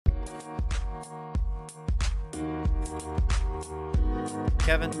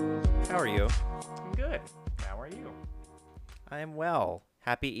Kevin, how are you? I'm good. How are you? I am well.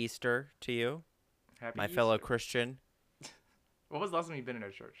 Happy Easter to you, Happy my Easter. fellow Christian. What was the last time you've been in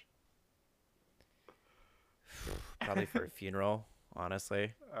a church? Probably for a funeral,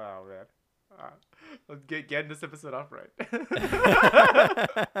 honestly. Oh man. Let's get this episode off right.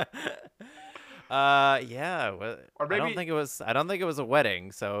 Yeah. Or I don't maybe think it was. I don't think it was a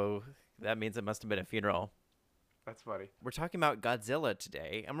wedding, so that means it must have been a funeral. that's funny. We're talking about Godzilla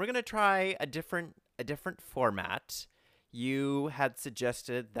today, and we're gonna try a different format. You had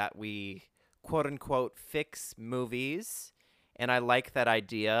suggested that we quote unquote fix movies, and I like that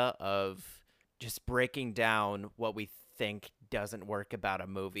idea of just breaking down what we think doesn't work about a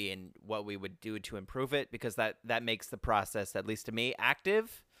movie and what we would do to improve it, because that makes the process, at least to me,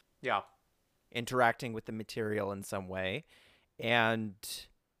 active, Yeah. interacting with the material in some way. And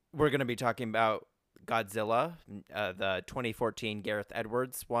we're going to be talking about Godzilla, the 2014 Gareth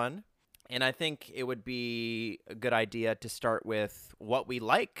Edwards one. And I think it would be a good idea to start with what we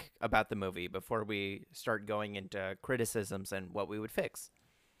like about the movie before we start going into criticisms and what we would fix.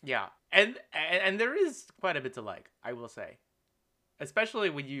 Yeah. And there is quite a bit to like, I will say. Especially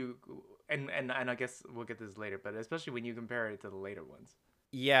when you and I guess we'll get this later, but especially when you compare it to the later ones.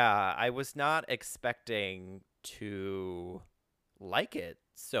 Yeah, I was not expecting to like it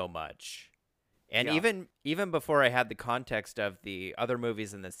so much. And Yeah. even before I had the context of the other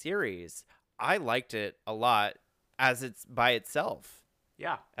movies in the series, I liked it a lot as it's by itself,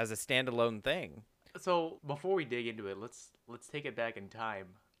 Yeah. as a standalone thing. So before we dig into it, let's take it back in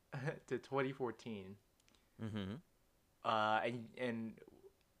time to 2014. Mm-hmm. And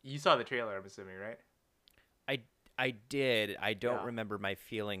you saw the trailer, I'm assuming, right? I did. I don't Yeah. remember my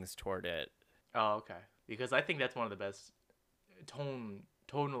feelings toward it. Oh, okay. Because I think that's one of the best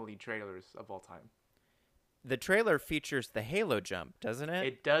tonally trailers of all time. The trailer features the Halo jump, doesn't it?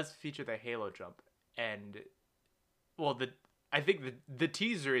 It does feature the Halo jump, and well, I think the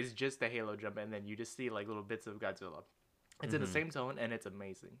teaser is just the Halo jump, and then you just see like little bits of Godzilla. It's in the same tone, and it's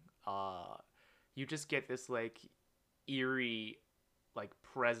amazing. You just get this like eerie like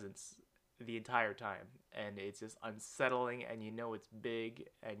presence the entire time, and it's just unsettling, and you know it's big,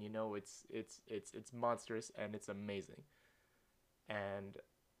 and you know it's monstrous, and it's amazing. And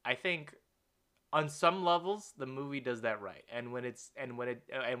I think on some levels the movie does that right, and when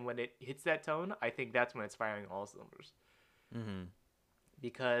it hits that tone, I think that's when it's firing all cylinders. Mm-hmm.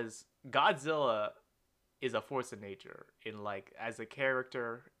 Because Godzilla is a force of nature in like as a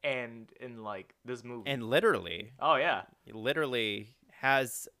character and in like this movie. And literally, Oh yeah. it literally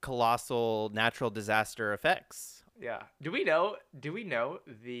has colossal natural disaster effects. Yeah. Do we know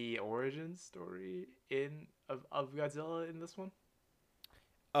the origin story of Godzilla in this one?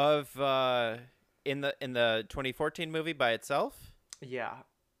 Of in the 2014 movie by itself? Yeah.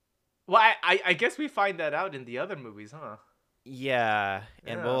 Well, I guess we find that out in the other movies, huh? Yeah,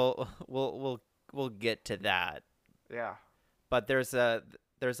 and Yeah. we'll get to that. Yeah. But there's a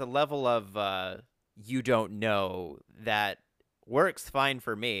level of you don't know that works fine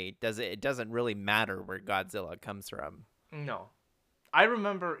for me. It doesn't really matter where Godzilla comes from. No. I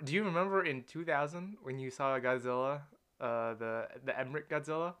remember, do you remember in 2000 when you saw Godzilla, the Emmerich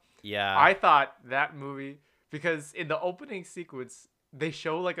Godzilla? Yeah. I thought that movie, because in the opening sequence they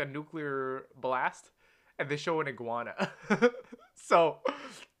show like a nuclear blast and they show an iguana. So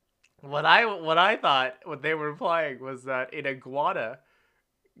what I thought what they were implying was that an iguana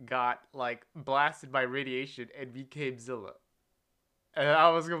got like blasted by radiation and became Zilla. And I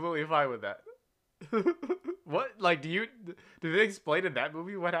was completely fine with that. What like do they explain in that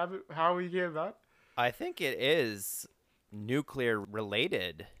movie what happened, how he came about? I think it is nuclear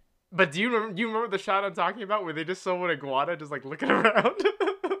related. But do you remember the shot I'm talking about where they just show an iguana just like looking around?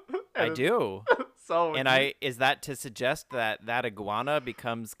 I do. So And is that to suggest that iguana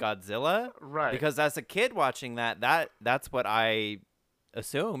becomes Godzilla? right. Because as a kid watching that's what I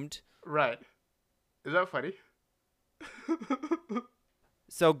assumed. Right. Is that funny?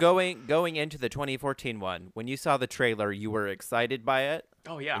 So going into the 2014 one, when you saw the trailer, you were excited by it,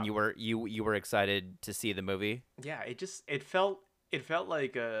 Oh yeah. and you were excited to see the movie. Yeah, it felt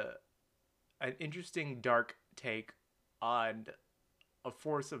like an interesting dark take on a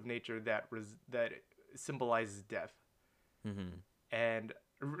force of nature that symbolizes death. Mm-hmm. And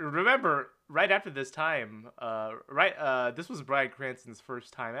remember, right after this time, this was Bryan Cranston's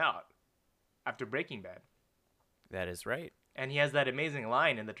first time out after Breaking Bad. That is right. And he has that amazing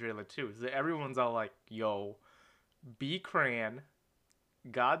line in the trailer too. So everyone's all like, "Yo, B. Cran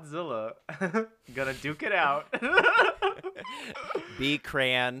Godzilla gonna duke it out. B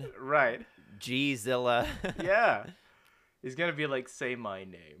Cran, Right. G-Zilla. Yeah. He's gonna be like, say my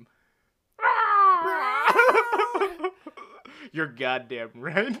name. You're goddamn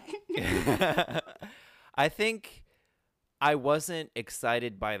right. I think I wasn't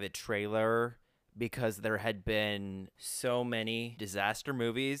excited by the trailer because there had been so many disaster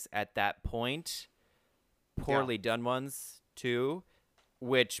movies at that point, poorly done ones too,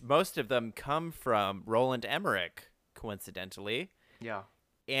 which most of them come from Roland Emmerich, coincidentally. Yeah.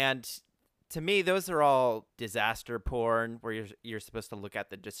 And to me, those are all disaster porn where you're supposed to look at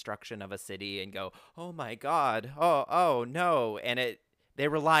the destruction of a city and go, "Oh my God, oh no," and they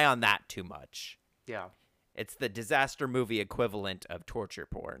rely on that too much. Yeah. It's the disaster movie equivalent of torture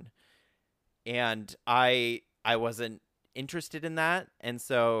porn, and I wasn't interested in that, and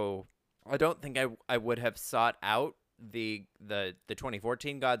so I don't think I would have sought out the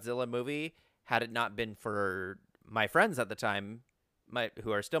 2014 Godzilla movie had it not been for my friends at the time,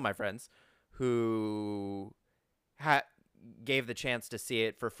 who are still my friends, who gave the chance to see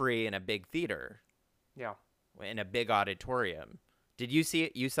it for free in a big theater, Yeah. in a big auditorium. Did you see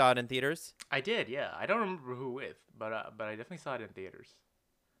it? You saw it in theaters? I did, yeah. I don't remember who with, but I definitely saw it in theaters.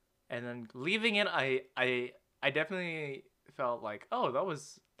 And then leaving it, I definitely felt like, oh, that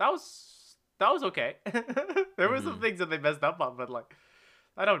was okay. There were some things that they messed up on, but like,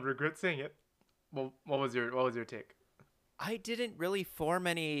 I don't regret seeing it. Well, what was your take? I didn't really form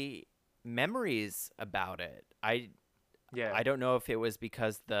any memories about it. I don't know if it was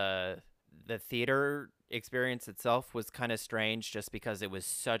because the theater experience itself was kind of strange just because it was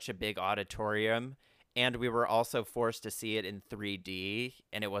such a big auditorium, and we were also forced to see it in 3D,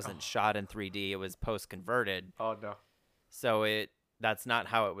 and it wasn't shot in 3D, it was post converted. Oh no. So that's not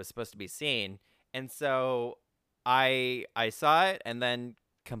how it was supposed to be seen. And so I saw it and then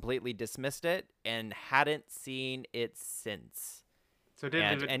completely dismissed it and hadn't seen it since. So it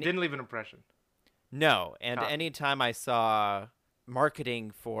didn't leave an impression. No, and anytime I saw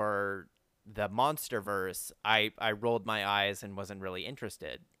marketing for the MonsterVerse, I rolled my eyes and wasn't really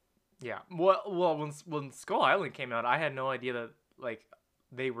interested. Yeah. Well, when Skull Island came out, I had no idea that like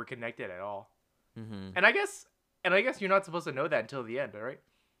they were connected at all. Mm-hmm. And I guess you're not supposed to know that until the end, right?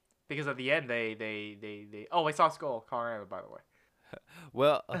 Because at the end they oh, I saw Skull Island, by the way.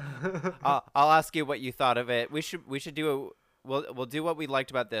 Well, I'll ask you what you thought of it. We should do we'll do what we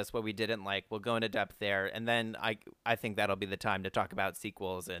liked about this, what we didn't like. We'll go into depth there, and then I think that'll be the time to talk about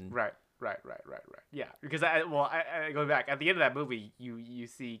sequels and Right. Yeah, because I go back at the end of that movie, you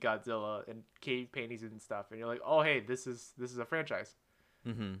see Godzilla and cave paintings and stuff, and you're like, oh hey, this is a franchise.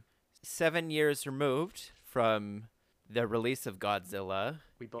 Mm-hmm. 7 years removed from the release of Godzilla,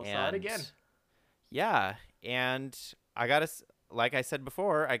 we both saw it again. Yeah, and like I said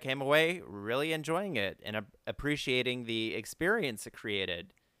before, I came away really enjoying it and appreciating the experience it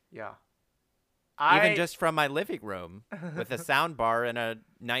created. Yeah. Even just from my living room with a sound bar and a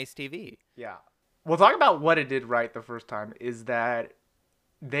nice TV. Yeah. Well, talk about what it did right the first time is that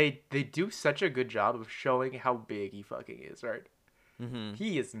they do such a good job of showing how big he fucking is, right? Mm-hmm.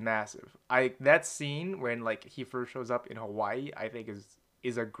 He is massive. That scene when like he first shows up in Hawaii, I think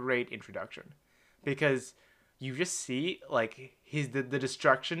is a great introduction, because you just see like the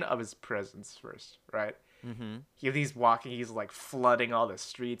destruction of his presence first, right? Mm-hmm. He's walking, he's like flooding all the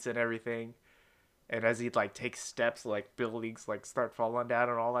streets and everything. And as he like takes steps, like buildings like start falling down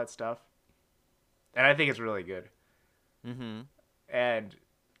and all that stuff. And I think it's really good. Mm-hmm. And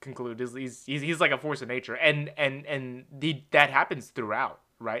conclude he's like a force of nature, and that happens throughout,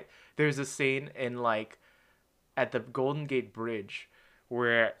 right? There's a scene in like at the Golden Gate Bridge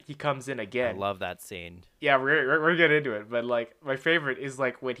where he comes in again. I love that scene. Yeah, we're getting into it, but like my favorite is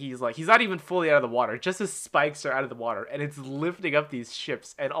like when he's not even fully out of the water, just his spikes are out of the water, and it's lifting up these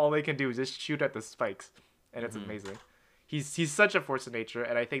ships, and all they can do is just shoot at the spikes, and it's amazing. He's such a force of nature,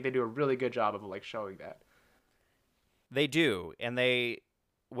 and I think they do a really good job of like showing that. They do, and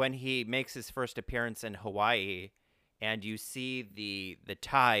when he makes his first appearance in Hawaii, and you see the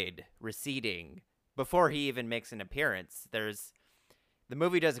tide receding before he even makes an appearance, the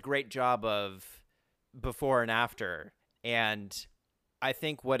movie does a great job of before and after, and I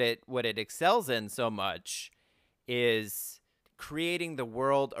think what it excels in so much is creating the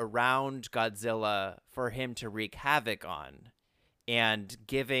world around Godzilla for him to wreak havoc on, and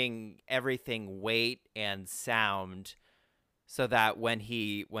giving everything weight and sound so that when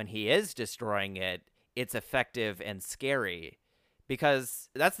he is destroying it, it's effective and scary. Because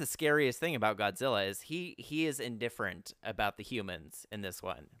that's the scariest thing about Godzilla is he is indifferent about the humans in this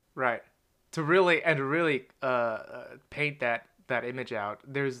one. Right. To really paint that that image out.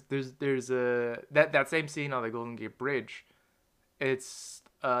 There's a that same scene on the Golden Gate Bridge. It's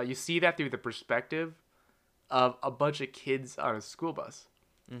you see that through the perspective of a bunch of kids on a school bus.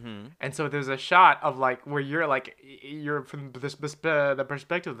 Mm-hmm. And so there's a shot of like where you're from the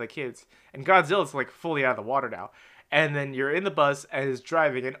perspective of the kids, and Godzilla's like fully out of the water now, and then you're in the bus and is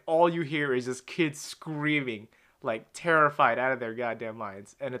driving, and all you hear is just kids screaming like terrified out of their goddamn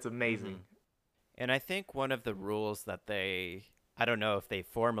minds, and it's amazing. Mm-hmm. And I think one of the rules that I don't know if they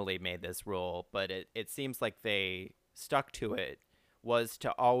formally made this rule, but it seems like they stuck to it, was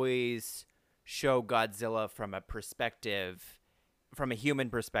to always show Godzilla from a human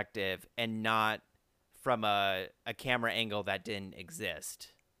perspective, and not from a camera angle that didn't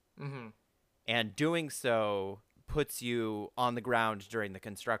exist. Mm-hmm. And doing so puts you on the ground during the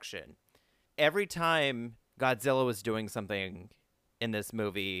construction. Every time Godzilla was doing something in this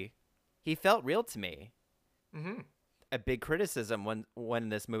movie, he felt real to me. Mm-hmm. A big criticism when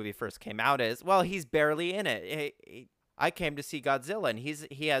this movie first came out is, well, he's barely in it. I came to see Godzilla, and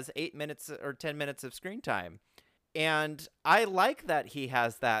he has 8 minutes or 10 minutes of screen time. And I like that he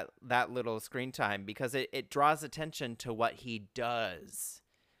has that little screen time, because it draws attention to what he does,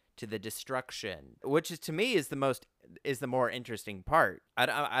 to the destruction, which is, to me, is the more interesting part.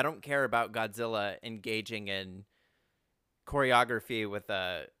 I don't care about Godzilla engaging in choreography with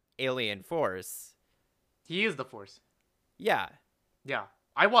a alien force. He is the Force. Yeah. Yeah,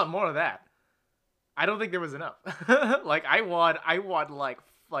 I want more of that. I don't think there was enough. Like I want like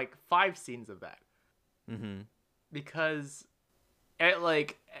 5 scenes of that. Mm-hmm. Because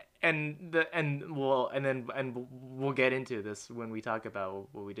we'll get into this when we talk about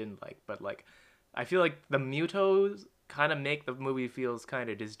what we didn't like, but like I feel like the mutos kind of make the movie feels kind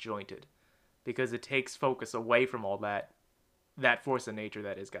of disjointed, because it takes focus away from all that force of nature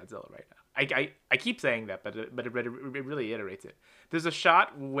that is Godzilla right now. I keep saying that, but it really iterates it. There's a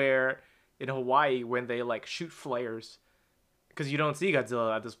shot where in Hawaii when they like shoot flares, because you don't see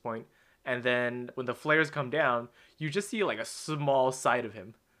Godzilla at this point, and then when the flares come down, you just see like a small side of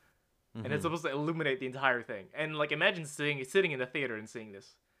him, and it's supposed to illuminate the entire thing. And like imagine sitting in the theater and seeing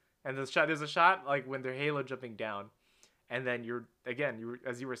this, and there's a shot like when they're halo jumping down, and then you're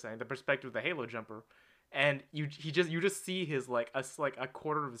as you were saying, the perspective of the halo jumper, and you just see his like a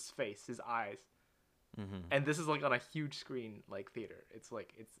quarter of his face, his eyes. Mm-hmm. And this is like on a huge screen like theater. It's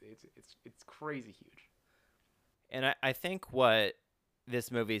like it's crazy huge. And I think what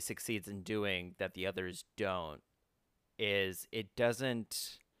this movie succeeds in doing that the others don't is it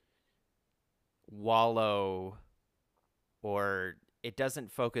doesn't wallow, or it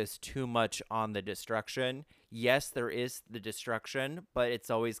doesn't focus too much on the destruction. Yes, there is the destruction, but it's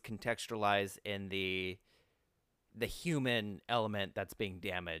always contextualized in the human element that's being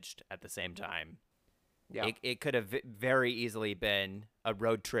damaged at the same time. Yeah. It could have very easily been a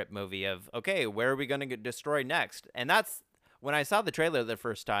road trip movie of, okay, where are we going to destroy next? And that's when I saw the trailer the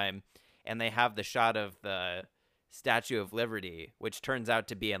first time, and they have the shot of the Statue of Liberty, which turns out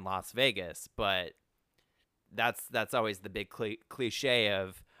to be in Las Vegas, but that's always the big cliche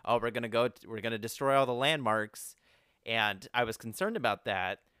of, oh, we're gonna destroy all the landmarks, and I was concerned about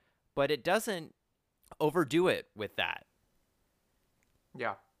that, but it doesn't overdo it with that.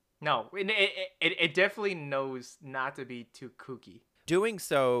 Yeah. No, it definitely knows not to be too kooky. Doing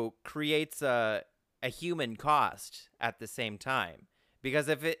so creates a human cost at the same time, because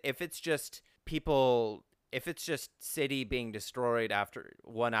if it's just people, if it's just city being destroyed after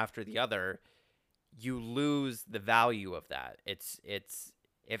the other, you lose the value of that. It's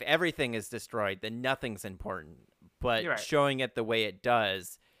if everything is destroyed, then nothing's important. But You're right. showing it the way it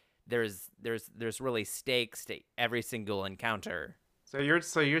does, there's really stakes to every single encounter. So you're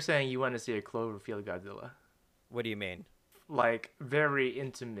saying you want to see a Cloverfield Godzilla, What do you mean? like very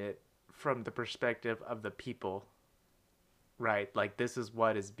intimate from the perspective of the people, right? Like this is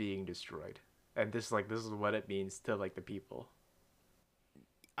what is being destroyed, and this is what it means to like the people.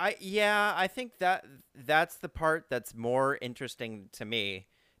 I think that's the part that's more interesting to me,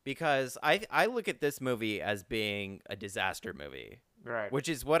 because I look at this movie as being a disaster movie, Right. which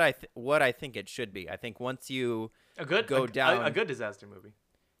is what I think it should be. I think once you A good go down, a good disaster movie.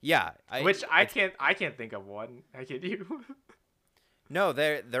 yeah, Which I can't think of one. I can't you. no,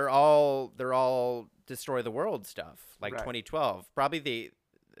 they're all destroy the world stuff, like Right. 2012. Probably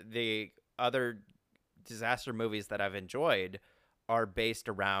the other disaster movies that I've enjoyed are based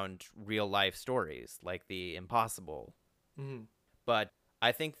around real life stories, like The Impossible. Mm-hmm. But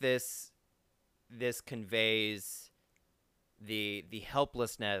I think this conveys the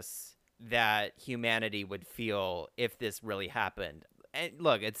helplessness that humanity would feel if this really happened. and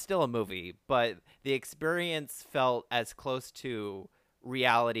look, it's still a movie, but the experience felt as close to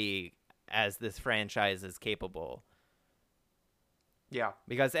reality as this franchise is capable. Yeah.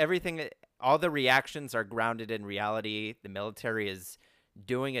 Because all the reactions are grounded in reality. The military is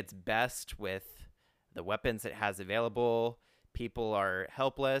doing its best with the weapons it has available. People are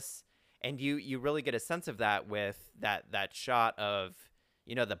helpless, and you really get a sense of that with that shot of,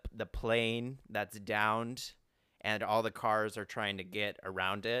 the plane that's downed, and all the cars are trying to get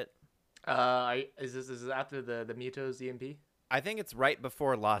around it. Is this after the Mutos EMP? I think it's right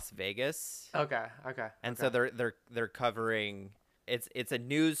before Las Vegas, Okay. Okay. and Okay. so they're covering. It's a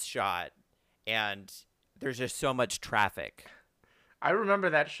news shot, and there's just so much traffic. I remember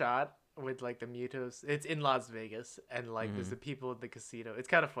that shot with like the Mutos. It's in Las Vegas, and like there's Mhm. the people at the casino. It's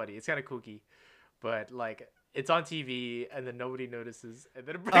kind of funny. It's kind of kooky, but like it's on TV, and then nobody notices, and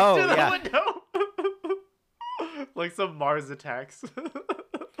then it breaks Oh, through the yeah. window, like some Mars attacks.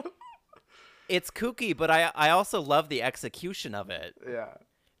 It's kooky, but I also love the execution of it, Yeah.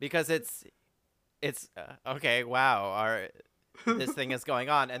 because it's okay. Wow, this thing is going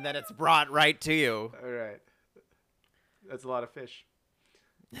on, and then it's brought right to you. All right. That's a lot of fish.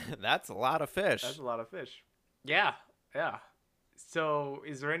 That's a lot of fish. That's a lot of fish. Yeah. Yeah. So,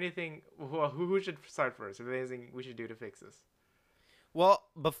 is there anything? Who should start first? Is there anything we should do to fix this? Well,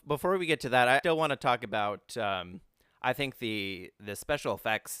 before we get to that, I still want to talk about. I think the special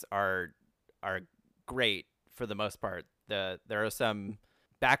effects are great for the most part. There are some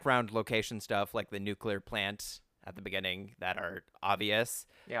background location stuff like the nuclear plant at the beginning that are obvious,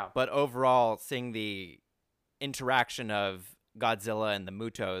 Yeah. but overall, seeing the interaction of Godzilla and the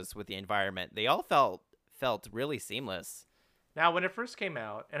Mutos with the environment, they all felt really seamless. Now, when it first came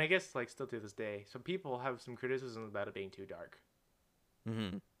out, and I guess like still to this day, some people have some criticism about it being too dark.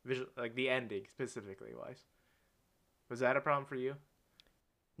 Mm-hmm. Like the ending specifically wise. Was that a problem for you?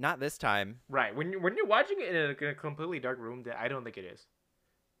 Not this time. Right. When you're watching it in a completely dark room, I don't think it is.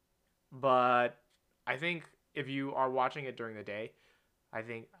 But I think if you are watching it during the day, I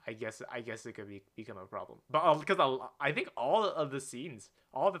guess it could become a problem. But because I think all of the scenes,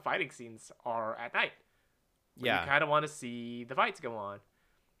 all the fighting scenes are at night. You Yeah. kind of want to see the fights go on.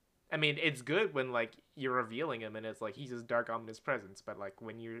 I mean, it's good when like you're revealing him and it's like he's his dark ominous presence. But like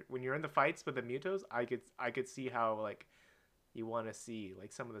when you're in the fights with the Mutos, I could see how like you want to see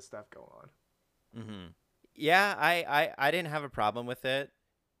like some of the stuff go on. Mm-hmm. Yeah, I didn't have a problem with it,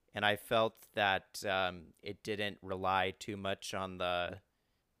 and I felt that it didn't rely too much on the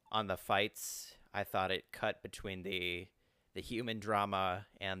fights. I thought it cut between the human drama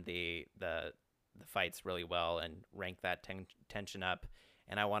and the fights really well and ranked that tension up.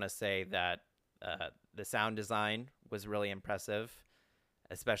 And I want to say that the sound design was really impressive,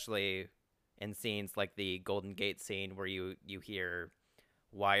 especially in scenes like the Golden Gate scene where you hear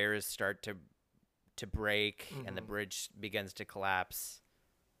wires start to break and the bridge begins to collapse.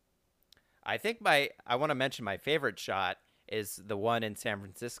 I think I want to mention my favorite shot is the one in San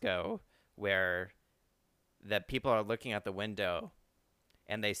Francisco where the people are looking out the window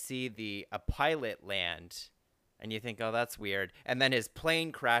and they see a pilot land, and you think, oh, that's weird. And then his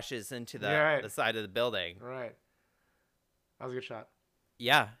plane crashes into the side of the building. Right. That was a good shot.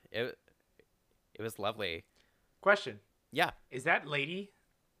 Yeah, it was lovely. Question. Yeah. Is that lady,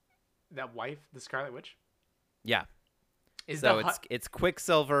 that wife, the Scarlet Witch? Yeah. Is so it's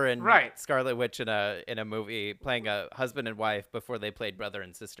Quicksilver and Right. Scarlet Witch in a movie playing a husband and wife before they played brother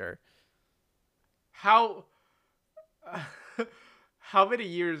and sister. How how many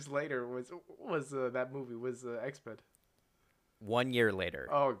years later was that movie? Was X-Men? 1 year later.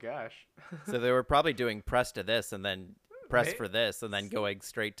 Oh gosh. So they were probably doing press to this and then press Right. for this and then going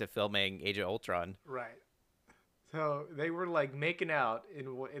straight to filming Age of Ultron. Right. So they were like making out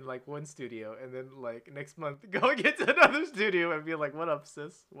in like one studio, and then like next month going into another studio and be like, "What up,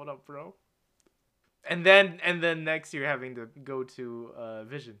 sis? What up, bro?" And then next year having to go to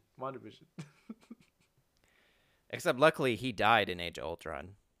WandaVision. Except luckily he died in Age of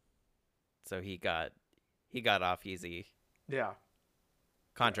Ultron. So he got off easy Yeah.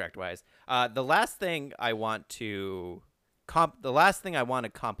 contract wise. The last thing I want to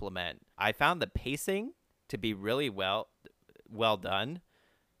compliment, I found the pacing to be really well done.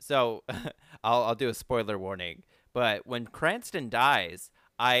 So I'll do a spoiler warning. But when Cranston dies,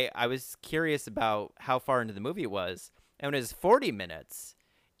 I was curious about how far into the movie it was, and it was 40 minutes,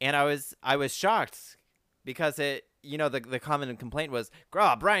 and I was shocked because the common complaint was,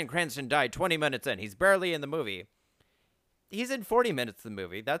 Bryan Cranston died 20 minutes in. He's barely in the movie. He's in 40 minutes of the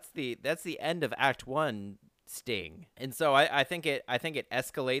movie. That's the end of Act 1 sting. And so I think it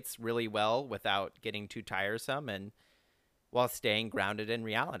escalates really well without getting too tiresome, and while staying grounded in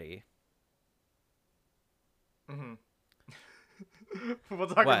reality. Hmm.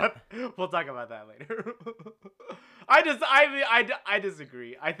 What? We'll talk about that later. I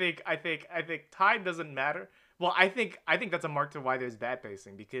disagree. I think time doesn't matter. Well, I think that's a mark to why there's bad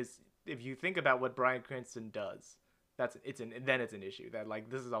pacing, because if you think about what Bryan Cranston does, then it's an issue that like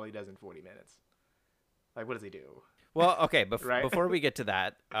this is all he does in 40 minutes. Like what does he do? Well, okay. Right? Before we get to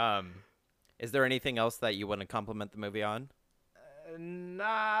that, is there anything else that you want to compliment the movie on? No.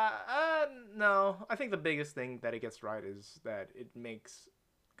 I think the biggest thing that it gets right is that it makes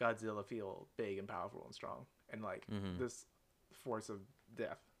Godzilla feel big and powerful and strong, and like Mm-hmm. this force of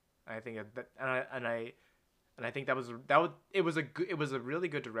death. And I think and I think it was a really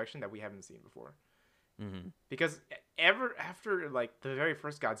good direction that we haven't seen before. Mm-hmm. Because ever after like the very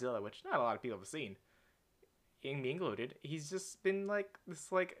first Godzilla, which not a lot of people have seen, me included, he's just been like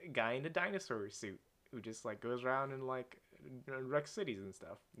this like guy in a dinosaur suit who just like goes around and like wrecks cities and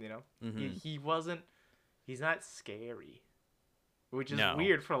stuff. You know, Mm-hmm. he's not scary, which is No.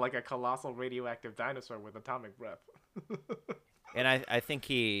 weird for like a colossal radioactive dinosaur with atomic breath. And I think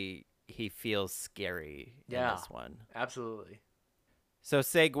he feels scary in Yeah, this one. absolutely. So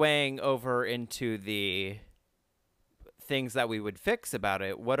segueing over into the things that we would fix about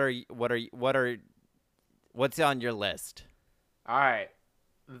it, what's on your list? All right,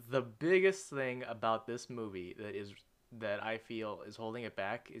 the biggest thing about this movie that I feel is holding it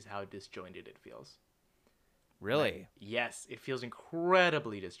back is how disjointed it feels. Like, Really? yes, it feels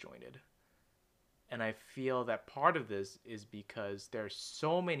incredibly disjointed. And I feel that part of this is because there's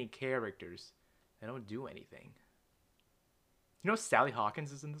so many characters that don't do anything. You know Sally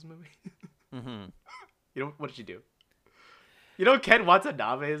Hawkins is in this movie? Mm-hmm. You know what did she do? You know Ken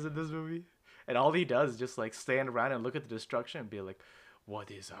Watanabe is in this movie? And all he does is just like stand around and look at the destruction and be like, what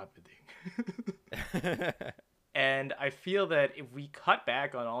is happening? And I feel that if we cut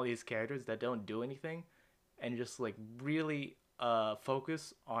back on all these characters that don't do anything and just like really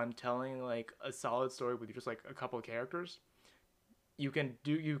focus on telling like a solid story with just like a couple of characters, you can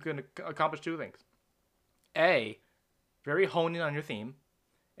accomplish two things. A, very hone in on your theme,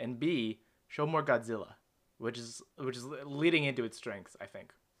 and B, show more Godzilla, which is leading into its strengths, I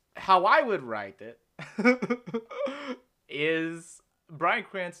think. How I would write it is Bryan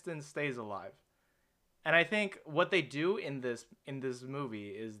Cranston stays alive. And I think what they do in this movie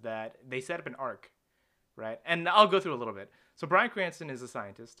is that they set up an arc, right? And I'll go through a little bit. So Bryan Cranston is a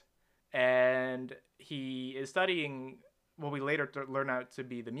scientist, and he is studying what we later learn out to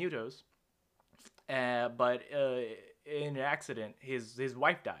be the Mutos. But in an accident, his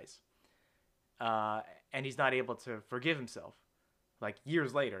wife dies, and he's not able to forgive himself. Like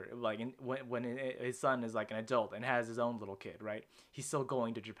years later, like when his son is like an adult and has his own little kid, right? He's still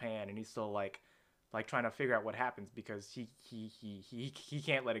going to Japan, and he's still like trying to figure out what happens because he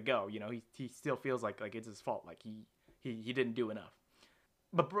can't let it go. You know, he still feels like it's his fault. Like he didn't do enough.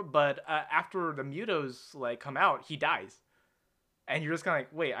 But after the Mutos like come out, he dies, and you're just kind of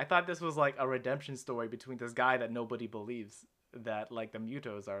like, wait, I thought this was like a redemption story between this guy that nobody believes that like the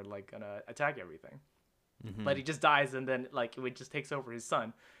Mutos are like gonna attack everything. Mm-hmm. But he just dies, and then like it just takes over his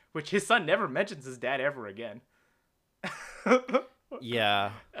son, which his son never mentions his dad ever again.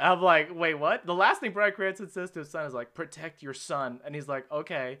 Yeah. I'm like, wait, what? The last thing Bryan Cranston says to his son is like, protect your son. And he's like,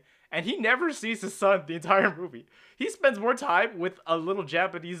 okay. And he never sees his son the entire movie. He spends more time with a little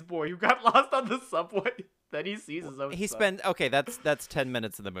Japanese boy who got lost on the subway than he sees his own He son. spent okay. That's 10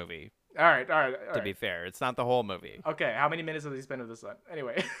 minutes of the movie. All right. To be fair, it's not the whole movie. Okay, how many minutes does he spend with his son?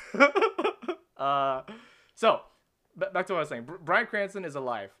 Anyway. uh, so, back to what I was saying. Bryan Cranston is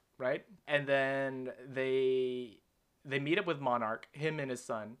alive, right? And then they meet up with Monarch, him and his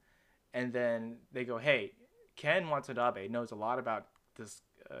son, and then they go, hey, Ken Watanabe knows a lot about this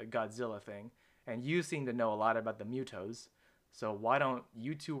Godzilla thing, and you seem to know a lot about the Mutos, so why don't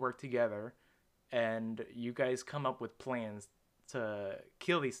you two work together and you guys come up with plans to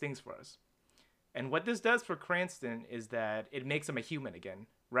kill these things for us? And what this does for Cranston is that it makes him a human again,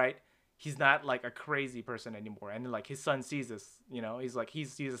 right? He's not like a crazy person anymore. And like his son sees this, you know, he's like,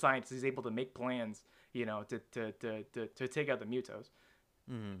 he's a scientist. He's able to make plans, you know, to take out the Mutos.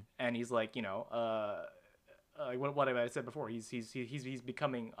 Mm-hmm. And he's like, you know, what I said before, he's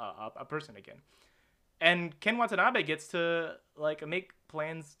becoming a person again. And Ken Watanabe gets to like make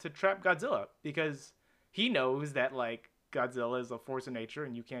plans to trap Godzilla because he knows that like Godzilla is a force of nature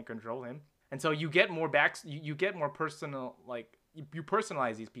and you can't control him. And so you get more you get more personal, like you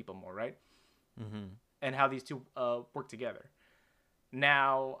personalize these people more, right? Mm-hmm. And how these two work together.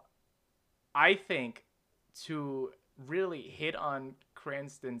 Now, I think to really hit on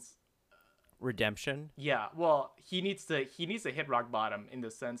Cranston's redemption. Yeah, well, he needs to hit rock bottom in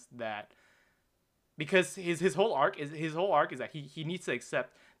the sense that because his whole arc is that he needs to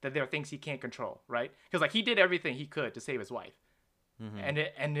accept that there are things he can't control, right? Because like he did everything he could to save his wife, Hmm. and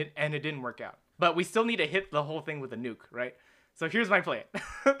it didn't work out. But we still need to hit the whole thing with a nuke, right? So here's my plan.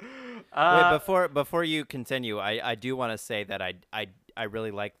 Wait, uh, before you continue, I do want to say that I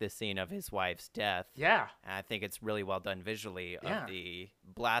really like this scene of his wife's death. yeah, And I think it's really well done visually yeah, of the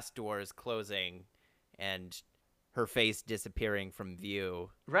blast doors closing and her face disappearing from view.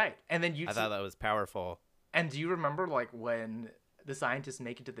 right. And then I thought that was powerful. and do you remember like when the scientists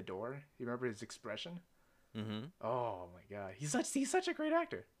make it to the door? You remember his expression? Hmm. Oh my god, he's such a great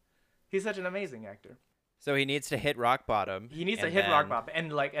actor. He's such an amazing actor. So he needs to hit rock bottom. He needs to and hit rock then- bottom,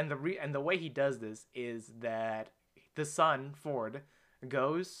 and like and the way he does this is that the son Ford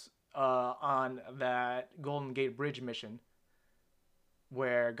goes on that Golden Gate Bridge mission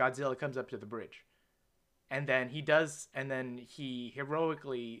where Godzilla comes up to the bridge, and then he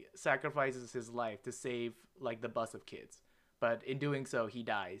heroically sacrifices his life to save like the bus of kids, but in doing so he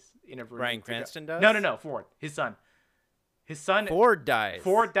dies. Bryan Cranston does? No, Ford, his son. Ford dies.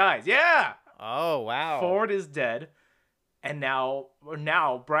 Ford dies. Yeah. Oh, wow. Ford is dead, and now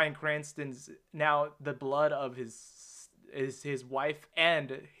Bryan Cranston's now the blood of his wife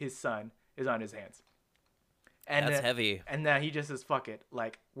and his son is on his hands. And That's heavy. And now he just says, "Fuck it!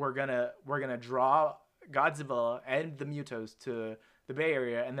 Like we're gonna draw Godzilla and the Mutos to the Bay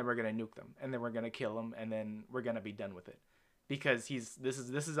Area, and then we're gonna nuke them, and then we're gonna kill them, and then we're gonna be done with it." Because this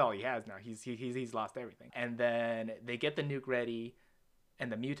is all he has now. He's lost everything. And then they get the nuke ready,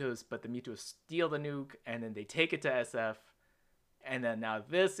 and the Mutos steal the nuke, and then they take it to SF, and then now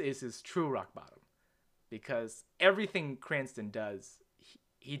this is his true rock bottom, because everything Cranston does,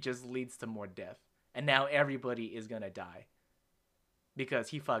 he just leads to more death, and now everybody is gonna die, because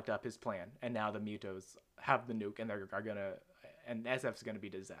he fucked up his plan, and now the Mutos have the nuke, and and SF's gonna be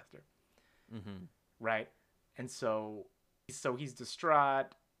a disaster, Mm-hmm. right? And so he's distraught,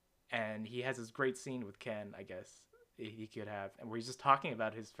 and he has this great scene with Ken, I guess he could have, and where he's just talking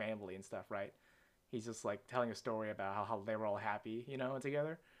about his family and stuff, right? He's just like telling a story about how they were all happy,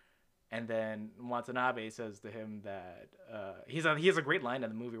 together. And then Watanabe says to him that he has a great line in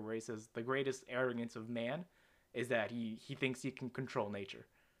the movie where he says the greatest arrogance of man is that he thinks he can control nature,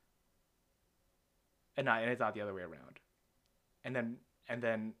 and it's not the other way around. And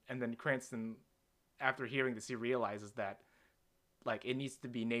then Cranston, after hearing this, he realizes that like it needs to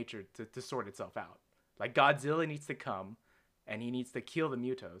be nature to sort itself out. Like Godzilla needs to come, and he needs to kill the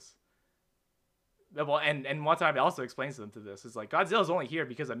Mutos. Well, and Watanabe also explains to them to this. It's like Godzilla's only here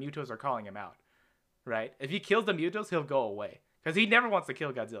because the Mutos are calling him out, right? If he kills the Mutos, he'll go away because he never wants to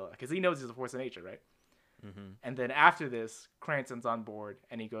kill Godzilla because he knows he's a force of nature, right? Mm-hmm. And then after this, Cranston's on board,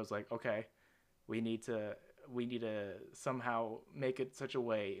 and he goes like, okay, we need to somehow make it such a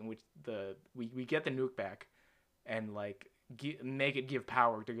way in which we get the nuke back, and like make it give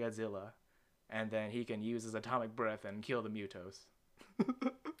power to Godzilla, and then he can use his atomic breath and kill the Mutos.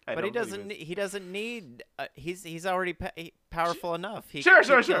 But he doesn't. He doesn't need. He's already powerful enough. He Sure.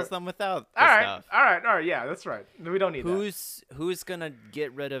 kills them without the All right, stuff. all right. Yeah, that's right. We don't need Who's gonna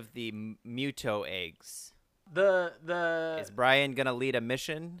get rid of the Muto eggs? that. The Is Brian gonna lead a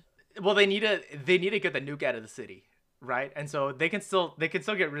mission? well, they need to get the nuke out of the city, right? And so they can still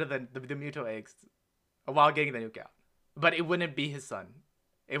get rid of the Muto eggs while getting the nuke out. But it wouldn't be his son.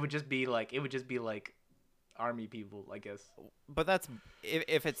 It would just be like army people, I guess. But that's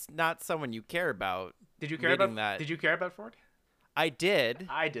if it's not someone you care about. Did you care leading about that? Did you care about Ford? I did,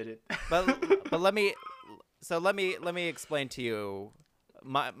 I did it. but let me explain to you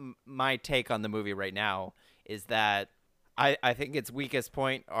my take on the movie right now is that I think its weakest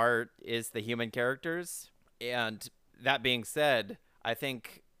point is the human characters, and that being said, I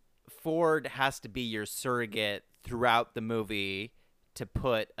think Ford has to be your surrogate throughout the movie to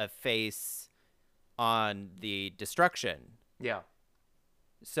put a face on the destruction. Yeah.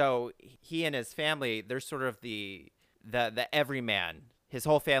 So he and his family, they're sort of the everyman. His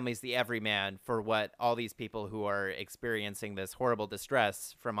whole family's the everyman for what all these people who are experiencing this horrible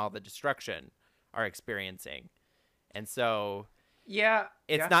distress from all the destruction are experiencing. And so Yeah.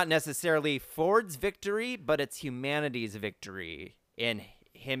 it's not necessarily Ford's victory, but it's humanity's victory in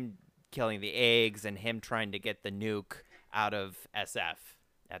him killing the eggs and him trying to get the nuke out of SF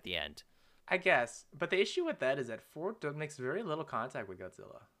at the end. I guess. But the issue with that is that Ford makes very little contact with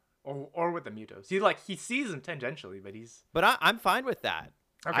Godzilla. Or with the Mutos. He sees them tangentially, but he's... But I'm fine with that.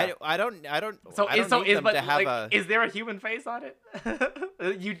 Okay. So I is don't so need is them but to have like a. is there a human face on it?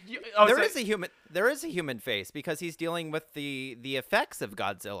 Oh There so is a human face because he's dealing with the effects of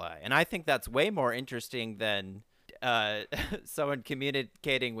Godzilla, and I think that's way more interesting than uh, someone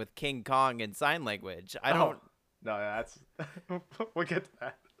communicating with King Kong in sign language. oh no that's we'll get to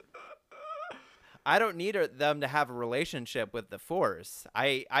that. I don't need them to have a relationship with the Force.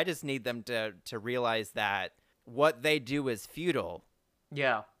 I just need them to realize that what they do is futile,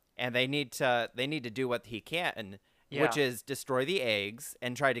 Yeah. and they need to do what he can, which Yeah. is destroy the eggs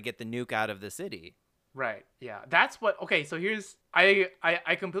and try to get the nuke out of the city. Right. Yeah. That's what. Okay. So here's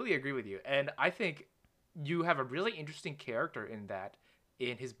I completely agree with you, and I think you have a really interesting character in that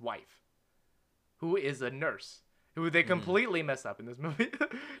in his wife, who is a nurse, who they Hmm. completely mess up in this movie.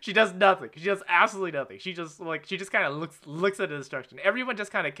 She does nothing. She does absolutely nothing. She just kind of looks at the destruction. Everyone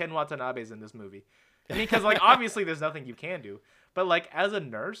just kind of Ken Watanabe's in this movie. I mean, because like obviously there's nothing you can do, but like as a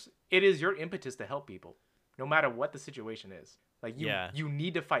nurse, it is your impetus to help people, no matter what the situation is. Like Yeah. you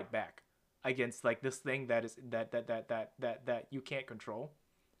need to fight back against like this thing that is that you can't control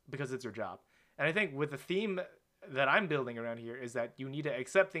because it's your job. And I think with the theme that I'm building around here is that you need to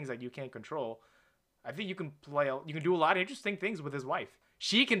accept things that you can't control. I think you can do a lot of interesting things with his wife.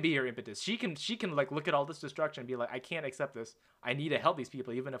 She can be your impetus. She can like look at all this destruction and be like, I can't accept this. I need to help these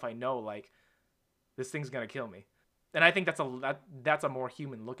people even if I know like this thing's gonna kill me. And I think that's a more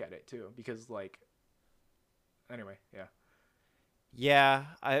human look at it too, because like anyway, yeah. Yeah,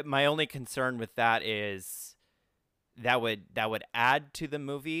 my only concern with that is that would add to the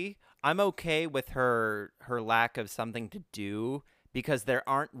movie. I'm okay with her lack of something to do because there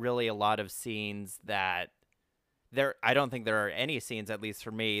aren't really a lot of scenes that there I don't think there are any scenes, at least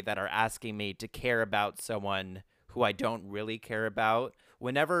for me, that are asking me to care about someone who I don't really care about.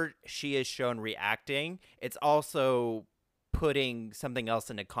 Whenever she is shown reacting, it's also putting something else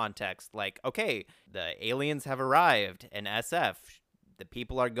into context, like, okay, the aliens have arrived in SF, the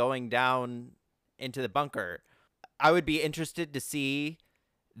people are going down into the bunker. I would be interested to see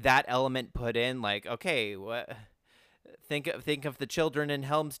that element put in, like, okay, what think of the children in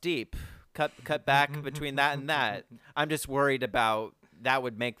Helm's Deep. Cut back between that and that. I'm just worried about that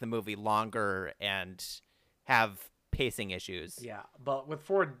would make the movie longer and have pacing issues. Yeah, but with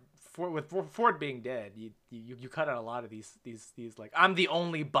Ford being dead, you cut out a lot of these like I'm the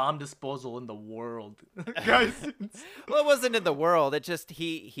only bomb disposal in the world, guys. Well, it wasn't in the world. It just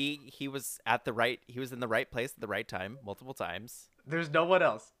he was at the right he was in the right place at the right time multiple times. There's no one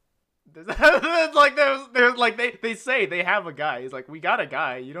else. It's like there's like they say they have a guy. He's like, we got a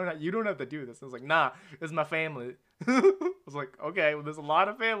guy. You don't have to do this. I was like, nah, this is my family. I was like, okay, well, there's a lot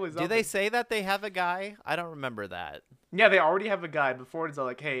of families. Do out they there. say that they have a guy? I don't remember that. Yeah, they already have a guy. Before it's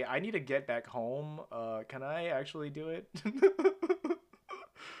like, hey, I need to get back home. Can I actually do it?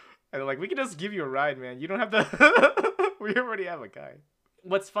 And they're like, we can just give you a ride, man. You don't have to. We already have a guy.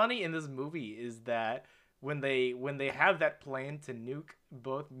 What's funny in this movie is that when they have that plan to nuke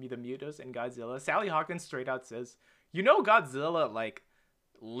both the Mutos and Godzilla, Sally Hawkins straight out says, "You know Godzilla like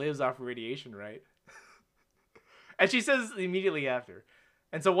lives off radiation, right?" And she says immediately after.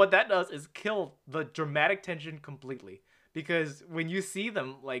 And so what that does is kill the dramatic tension completely, because when you see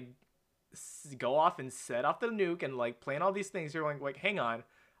them like go off and set off the nuke and like plan all these things, you're like, hang on,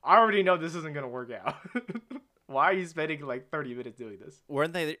 I already know this isn't gonna work out. Why are you spending like 30 minutes doing this?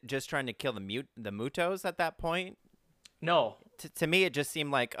 Weren't they just trying to kill the Mutos at that point? No. To me, it just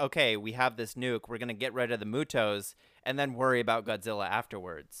seemed like, okay, we have this nuke. We're going to get rid of the Mutos and then worry about Godzilla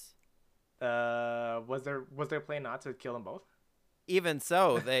afterwards. Was their plan not to kill them both? Even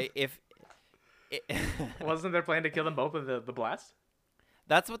so, it, Wasn't their plan to kill them both with the blast?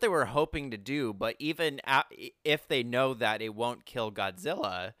 that's what they were hoping to do. But if they know that it won't kill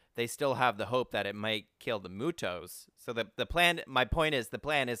Godzilla, they still have the hope that it might kill the Mutos. So the plan, my point is, the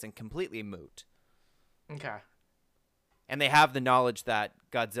plan isn't completely moot. Okay. And they have the knowledge that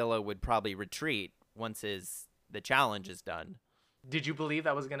Godzilla would probably retreat once the challenge is done. Did you believe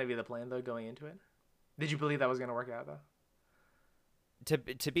that was going to be the plan though going into it? Did you believe that was going to work out though?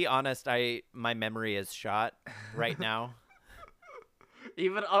 To be honest, my memory is shot right now.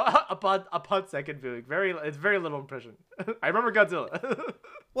 Even upon second viewing, it's very little impression. I remember Godzilla.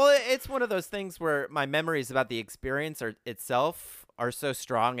 Well, it's one of those things where my memories about the experience itself are so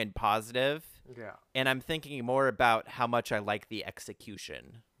strong and positive, Yeah. and I'm thinking more about how much I like the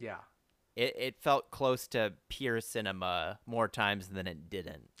execution. Yeah. It felt close to pure cinema more times than it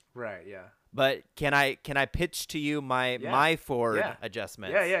didn't. Right. Yeah. But can I pitch to you my Ford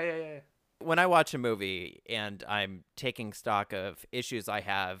adjustments? Yeah. When I watch a movie and I'm taking stock of issues I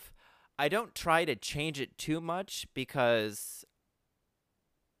have, I don't try to change it too much because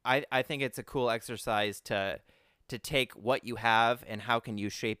I think it's a cool exercise to take what you have and how can you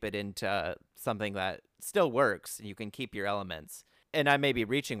shape it into something that still works and you can keep your elements. And I may be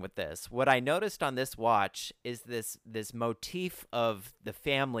reaching with this. What I noticed on this watch is this motif of the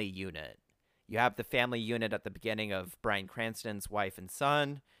family unit. You have the family unit at the beginning of Bryan Cranston's wife and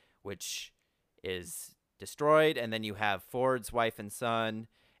son, which is destroyed, and then you have Ford's wife and son,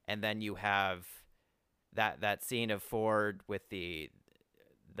 and then you have that scene of Ford with the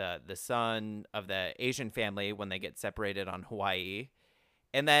son of the Asian family when they get separated on Hawaii.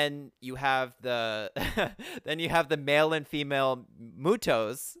 And then you have the then you have the male and female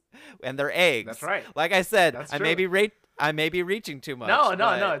mutos and their That's eggs. right. Like I said, That's I true. may be reaching too much. No.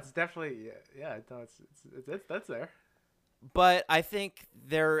 It's definitely no. It's that's there. But I think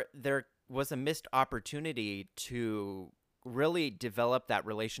there was a missed opportunity to really develop that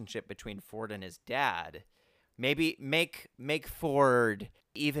relationship between Ford and his dad. Maybe make Ford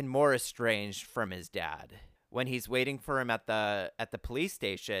even more estranged from his dad. When he's waiting for him at the police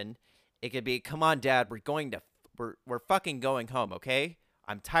station, it could be, "Come on, Dad, we're fucking going home, okay?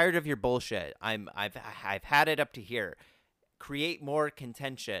 I'm tired of your bullshit. I've had it up to here. Create more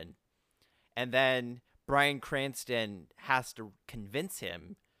contention." And then Bryan Cranston has to convince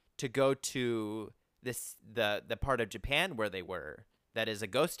him to go to the part of Japan where they were, that is a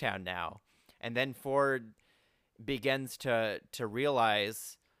ghost town now. And then Ford begins to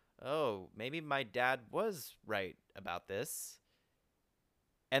realize, oh, maybe my dad was right about this.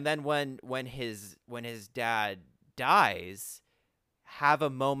 And then when his dad dies, have a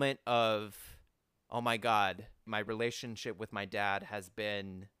moment of, oh my God, my relationship with my dad has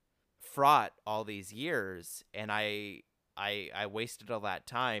been fraught all these years, and I wasted all that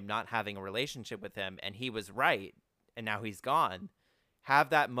time not having a relationship with him, and he was right, and now he's gone. Have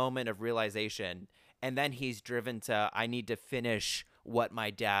that moment of realization, and then he's driven to, I need to finish what my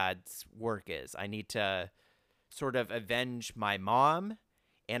dad's work is. I need to sort of avenge my mom,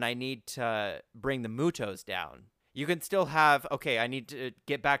 and I need to bring the Mutos down. You can still have, okay, I need to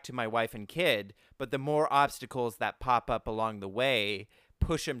get back to my wife and kid, but the more obstacles that pop up along the way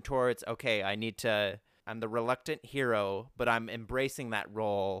push him towards, okay, I'm the reluctant hero, but I'm embracing that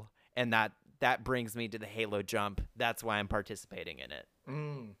role, and that brings me to the Halo jump. That's why I'm participating in it.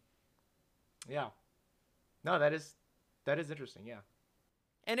 Yeah. No, that is interesting, yeah.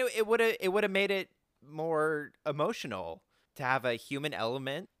 And it would have made it more emotional to have a human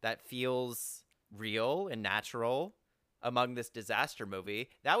element that feels real and natural among this disaster movie.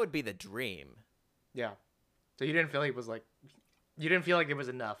 That would be the dream. Yeah. So you didn't feel like there was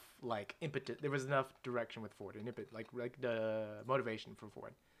enough like impetus. There was enough direction with Ford and like the motivation for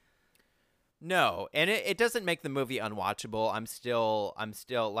Ford. No, and it doesn't make the movie unwatchable. I'm still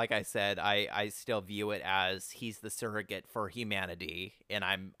like I said, I still view it as he's the surrogate for humanity, and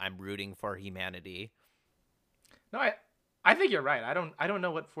I'm rooting for humanity. No, I think you're right. I don't know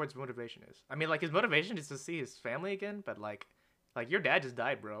what Ford's motivation is. I mean, like, his motivation is to see his family again, but like your dad just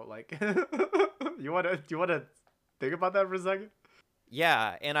died, bro. Like, you wanna think about that for a second?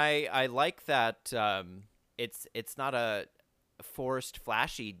 Yeah, and I like that it's not a forced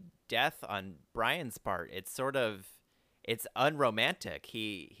flashy death on Brian's part. It's unromantic.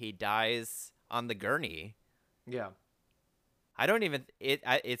 He dies on the gurney. Yeah. I don't even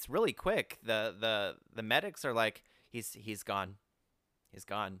it's really quick. The medics are like, he's gone. He's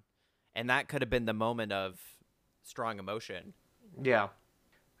gone. And that could have been the moment of strong emotion. Yeah.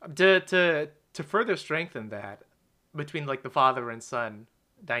 To further strengthen that between like the father and son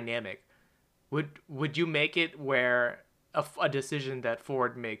dynamic, would you make it where a decision that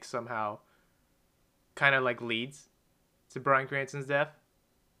Ford makes somehow kind of like leads to Bryan Cranston's death,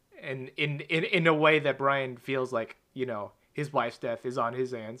 and in a way that Bryan feels like, you know, his wife's death is on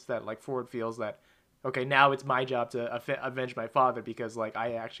his hands, that like Ford feels that, okay, now it's my job to avenge my father because like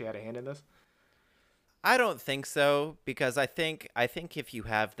I actually had a hand in this? I don't think so, because I think if you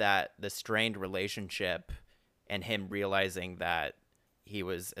have the strained relationship and him realizing that he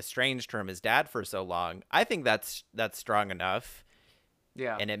was estranged from his dad for so long, I think that's strong enough.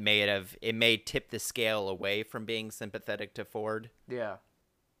 Yeah. And it may tip the scale away from being sympathetic to Ford. Yeah.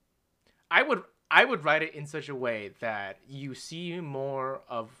 I would write it in such a way that you see more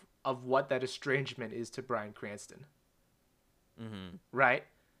of what that estrangement is to Bryan Cranston. Mm-hmm. Right?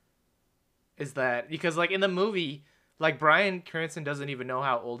 Is that because like in the movie, like Bryan Cranston doesn't even know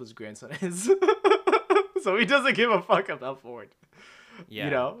how old his grandson is. So he doesn't give a fuck about Ford. Yeah.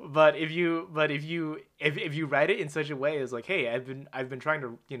 You know, but if you write it in such a way as like, hey, I've been trying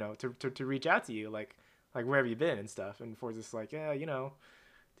to, you know, to reach out to you, like where have you been and stuff, and Ford's just like, yeah, you know,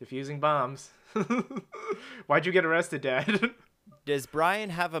 defusing bombs. Why'd you get arrested, Dad? Does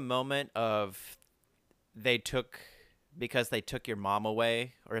Brian have a moment of because they took your mom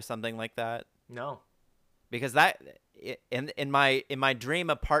away or something like that? No. Because in my dream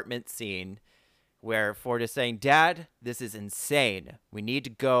apartment scene where Ford is saying, "Dad, this is insane. We need to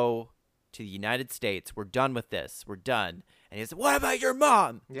go to the United States. We're done with this. We're done." And he says, "What about your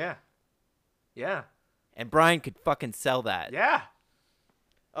mom?" Yeah. Yeah. And Brian could fucking sell that. Yeah.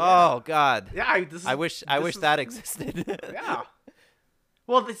 Oh God. Yeah. I wish that existed. Yeah.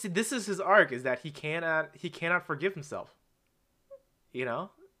 Well, this is his arc, is that he cannot forgive himself. You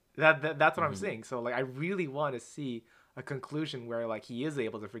know, that's what I'm saying. So like, I really want to see a conclusion where like he is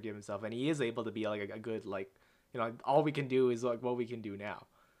able to forgive himself and he is able to be like a good, like, you know, all we can do is like what we can do now.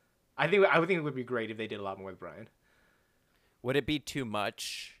 I think it would be great if they did a lot more with Brian. Would it be too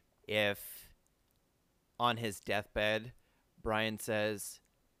much if on his deathbed Brian says,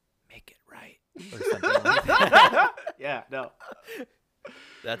 "Make it right," or something like that? Yeah, no.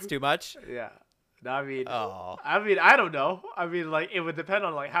 That's too much? Yeah. No, I mean, Oh. I don't know. I mean, like, it would depend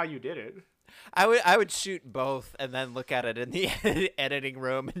on like how you did it. I would shoot both and then look at it in the editing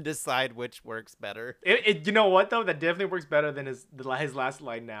room and decide which works better. You know what though? That definitely works better than his last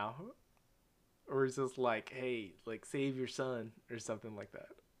line now, or he's just like, "Hey, like, save your son" or something like that.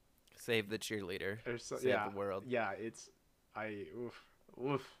 Save the cheerleader. Or so, Save yeah, the world. Yeah,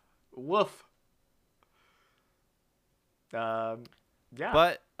 woof. Yeah.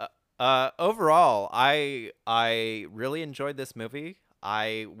 But overall, I really enjoyed this movie.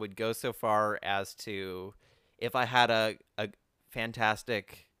 I would go so far as to, if I had a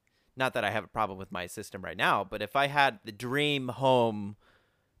fantastic, not that I have a problem with my system right now, but if I had the dream home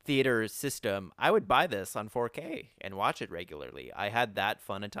theater system, I would buy this on 4K and watch it regularly. I had that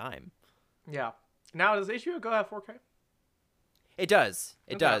fun a time. Yeah. Now, does HBO Go have 4K? It does.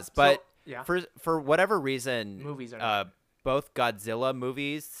 It Okay. does. But So, yeah. for whatever reason, Movies are not. both Godzilla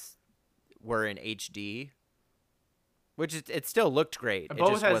movies were in HD, which it still looked great. It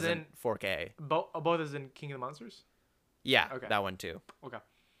Both just as wasn't in 4K. Both as in King of the Monsters? Yeah, Okay. that one too. Okay.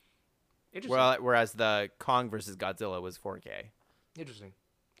 Interesting. Whereas the Kong versus Godzilla was 4K. Interesting.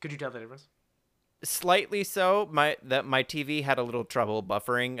 Could you tell the difference? Slightly so. My TV had a little trouble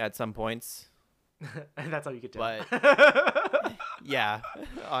buffering at some points. And that's how you could tell. But yeah,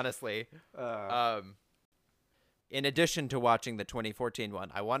 honestly. Uh, In addition to watching the 2014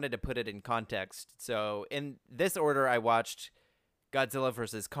 one, I wanted to put it in context. So in this order, I watched Godzilla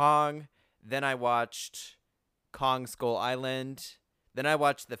vs. Kong. Then I watched Kong Skull Island. Then I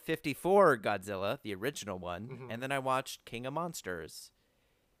watched the 54 Godzilla, the original one. And then I watched King of Monsters.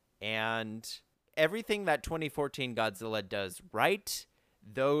 And everything that 2014 Godzilla does right,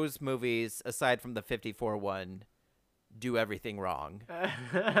 those movies, aside from the 54 one, do everything wrong.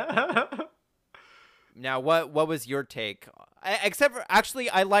 Now, what was your take? Except for, actually,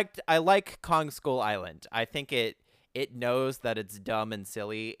 I like Kong Skull Island. I think it knows that it's dumb and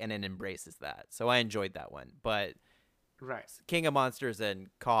silly, and it embraces that. So I enjoyed that one. But right. King of Monsters and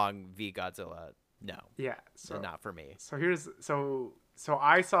Kong v Godzilla, no. Yeah. So not for me. So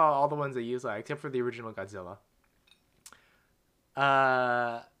I saw all the ones that you saw, except for the original Godzilla.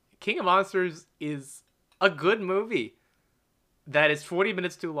 King of Monsters is a good movie that is 40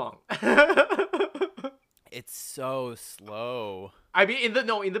 minutes too long. It's so slow. I mean, in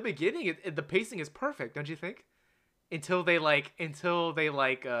the beginning, the pacing is perfect, don't you think? Until they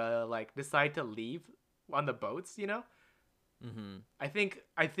decide to leave on the boats, you know. Mm-hmm. I think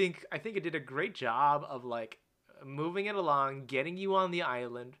it did a great job of like moving it along, getting you on the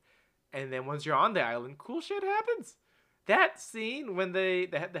island, and then once you're on the island, cool shit happens. That scene when the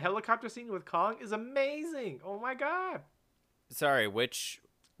helicopter scene with Kong is amazing. Oh my god. Sorry,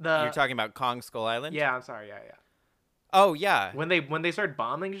 you're talking about Kong Skull Island? Yeah, I'm sorry. Yeah. Oh yeah. When they start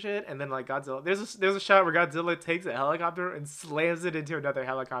bombing shit, and then like Godzilla, there's a shot where Godzilla takes a helicopter and slams it into another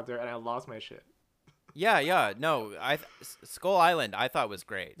helicopter, and I lost my shit. Yeah. No, Skull Island I thought was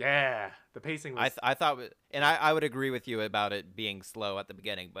great. Yeah, the pacing was. I thought, and I would agree with you about it being slow at the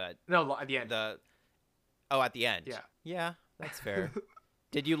beginning, but No, at the end. At the end. Yeah, that's fair.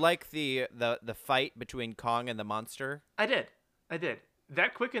 Did you like the fight between Kong and the monster? I did.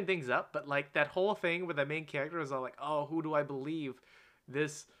 That quickened things up, but like that whole thing where the main character is all like, "Oh, who do I believe?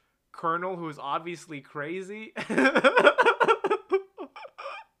 This colonel who is obviously crazy,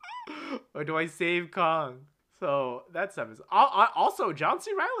 or do I save Kong?" So that stuff is also John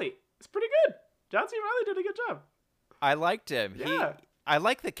C. Reilly. It's pretty good. John C. Reilly did a good job. I liked him. Yeah. I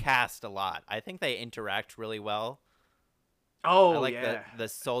like the cast a lot. I think they interact really well. Oh, I like yeah. the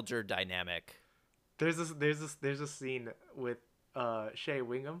soldier dynamic. There's a scene with Shea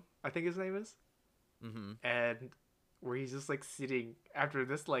Wingham, I think his name is. Mm-hmm. And where he's just like sitting after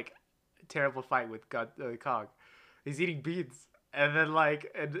this like terrible fight with Kong. He's eating beans. And then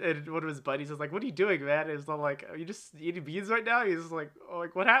like and one of his buddies is like, "What are you doing, man?" And it's not like, "Are you just eating beans right now?" He's just like, "Oh,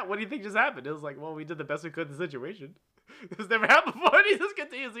 like what do you think just happened?" It was like, "Well, we did the best we could in the situation. This never happened before." And he just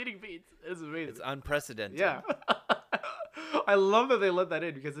continues eating beans. It's amazing. It's unprecedented. Yeah. I love that they let that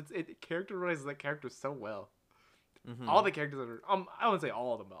in because it characterizes that character so well. Mm-hmm. All the characters are I wouldn't say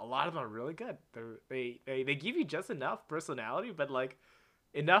all of them, but a lot of them are really good. They give you just enough personality, but like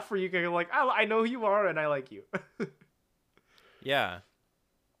enough for you to go like, I know who you are and I like you. Yeah.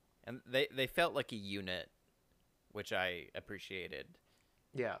 And they felt like a unit, which I appreciated.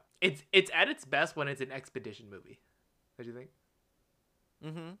 Yeah. It's at its best when it's an expedition movie. What do you think?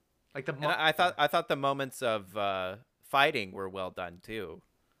 Mm-hmm. Like the And I thought the moments of fighting were well done too.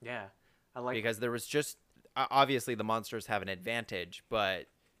 Yeah. I like because there was just obviously the monsters have an advantage, but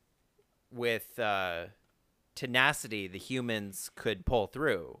with tenacity, the humans could pull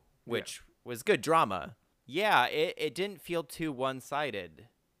through, which was good drama. Yeah, it didn't feel too one-sided.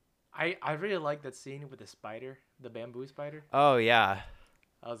 I really like that scene with the spider, the bamboo spider. Oh, yeah.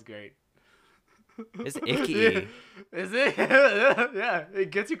 That was great. It's icky. Is it? Yeah,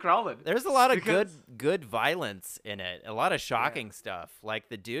 it gets you crawling. There's a lot of good violence in it. A lot of shocking stuff. Like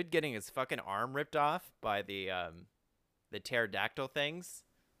the dude getting his fucking arm ripped off by the pterodactyl things.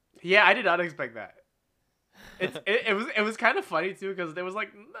 Yeah, I did not expect that. It was kind of funny too because there was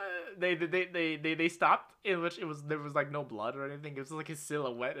like they stopped in which there was like no blood or anything. It was like his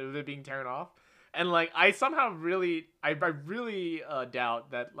silhouette of it being torn off, and like I somehow really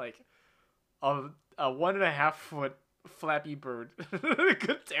doubt that like a 1.5 foot flappy bird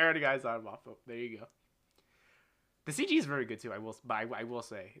could tear the guy's arm off. Oh, there you go. The CG is very good too. I will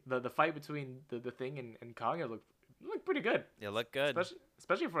say the fight between the thing and Kong, it looked pretty good. It looked good,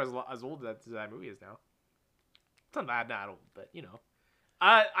 especially for as old as that movie is now. It's not old, but you know,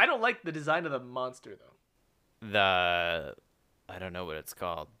 I don't like the design of the monster though. I don't know what it's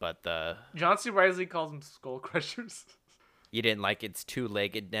called, but John C. Reilly calls them skull crushers. You didn't like its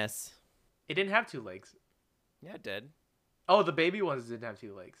two-leggedness? It didn't have 2 legs. Yeah, it did. Oh, the baby ones didn't have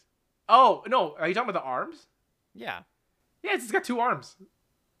 2 legs. Oh no, are you talking about the arms? Yeah. Yeah, it's got 2 arms.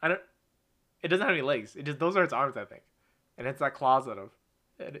 It doesn't have any legs. Those are its arms, I think, and it's got claws on them.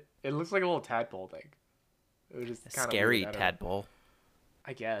 It looks like a little tadpole thing. It was just kind of scary tadpole.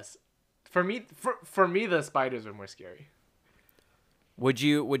 I guess. For me, the spiders are more scary. Would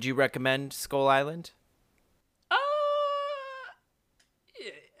you recommend Skull Island?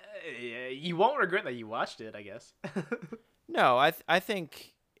 You won't regret that you watched it, I guess. No, I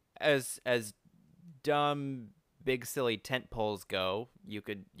think as dumb big silly tent poles go, you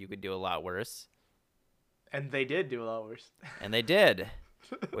could do a lot worse. And they did do a lot worse. And they did,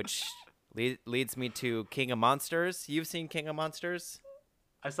 which leads me to King of Monsters. You've seen King of Monsters?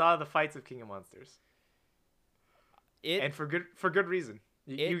 I saw the fights of King of Monsters. And for good reason.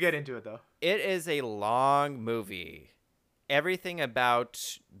 You get into it though. It is a long movie. Everything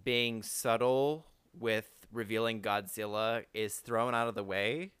about being subtle with revealing Godzilla is thrown out of the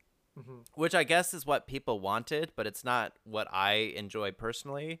way, which I guess is what people wanted, but it's not what I enjoy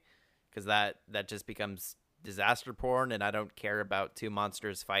personally, because that just becomes disaster porn, and I don't care about 2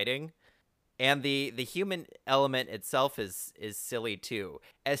 monsters fighting. And the human element itself is silly too.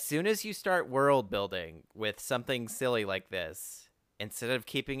 As soon as you start world building with something silly like this, instead of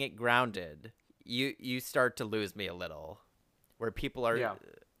keeping it grounded, you start to lose me a little. Where people are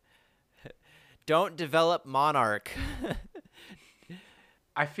don't develop Monarch.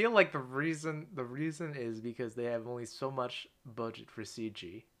 I feel like the reason is because they have only so much budget for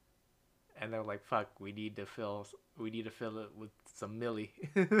CG, and they're like, "Fuck, we need to fill it with some Millie."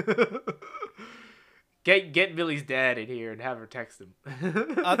 Get Millie's dad in here and have her text him.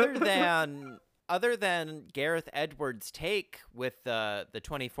 Other than Gareth Edwards' take with the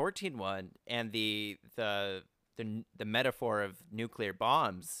 2014 one and the metaphor of nuclear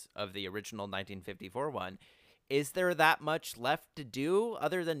bombs of the original 1954 one, is there that much left to do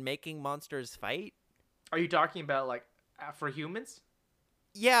other than making monsters fight? Are you talking about like for humans?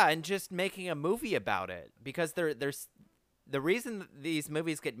 Yeah, and just making a movie about it, because there's the reason these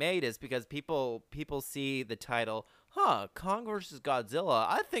movies get made is because people see the title, Kong versus Godzilla.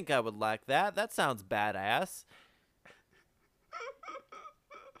 I think I would like that. That sounds badass.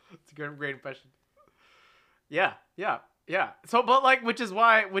 It's a great impression. Yeah. So, but like, which is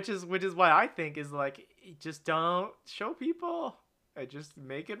why I think is like, just don't show people and just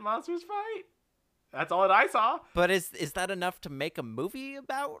make it monsters fight. That's all that I saw. But is that enough to make a movie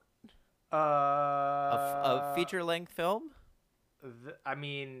about? A feature length film? I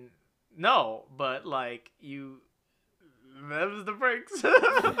mean, no, but like Them's the breaks.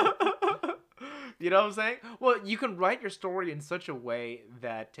 You know what I'm saying? Well, you can write your story in such a way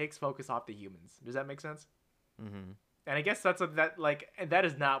that takes focus off the humans. Does that make sense? Mm-hmm. And I guess that's what that like. And that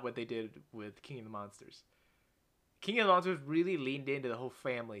is not what they did with King of the Monsters. King of the Monsters really leaned into the whole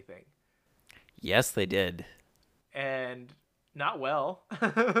family thing, Yes, they did. and not well.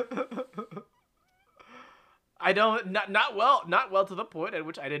 I don't not well to the point at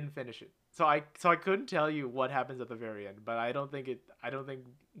which I didn't finish it. So I couldn't tell you what happens at the very end, but I don't think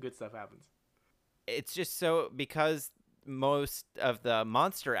good stuff happens. It's just so because most of the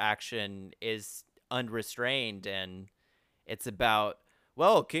monster action is unrestrained and it's about,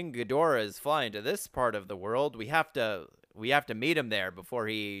 well, King Ghidorah is flying to this part of the world. We have to meet him there before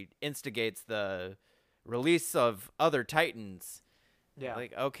he instigates the release of other titans. Yeah.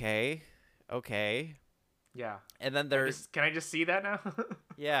 Like, okay. Yeah. And then Can I just see that now?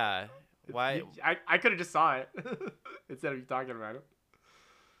 yeah. Why? I could have just saw it instead of you talking about it.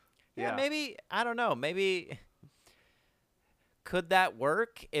 Yeah, maybe I don't know. Maybe could that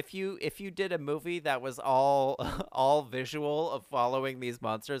work if you did a movie that was all all visual of following these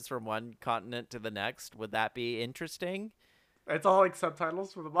monsters from one continent to the next? Would that be interesting? It's all like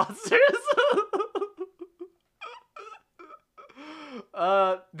subtitles for the monsters.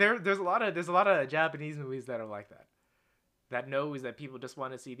 There's a lot of Japanese movies that are like that. That knows that people just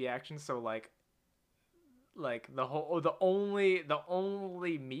want to see the action, so like the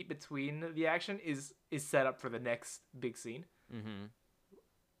only meat between the action is set up for the next big scene. Mm-hmm.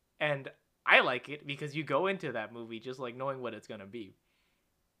 And I like it because you go into that movie just like knowing what it's gonna be.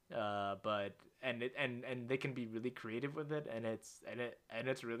 But they can be really creative with it, and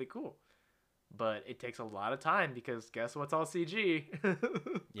it's really cool. But it takes a lot of time because guess what's all CG?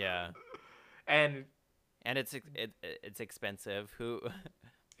 Yeah. And it's expensive. Who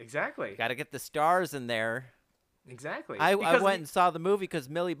exactly. got to get the stars in there. Exactly. I went and saw the movie because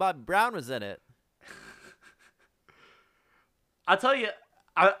Millie Bobby Brown was in it. I'll tell you,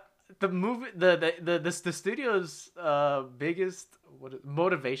 the movie, the studio's biggest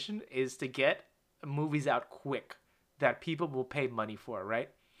motivation is to get movies out quick that people will pay money for, right?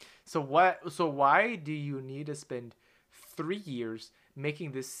 So why do you need to spend 3 years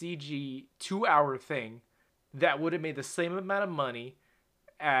making this CG 2-hour thing that would have made the same amount of money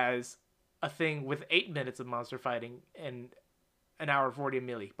as a thing with 8 minutes of monster fighting and an hour 40 of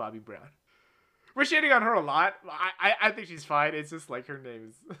Millie Bobby Brown? We're shitting on her a lot. I think she's fine. It's just like her name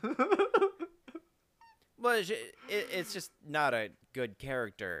is. Well, it's just not a good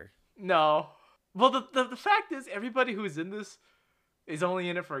character. No. Well, the fact is, everybody who's in this is only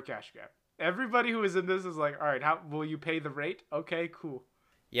in it for a cash grab. Everybody who is in this is like, all right, how will you pay the rate? Okay, cool.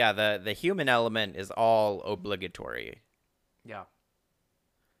 Yeah, the human element is all obligatory. Yeah.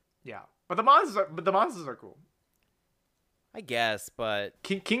 But the monsters are cool. I guess, but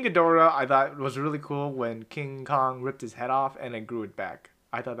King Ghidorah, I thought was really cool when King Kong ripped his head off and then grew it back.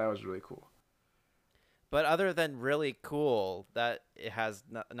 I thought that was really cool. But other than really cool, that it has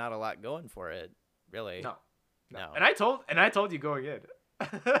not a lot going for it, really. No. No. And I told you going in.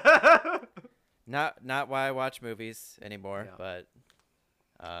 Not why I watch movies anymore, Yeah. but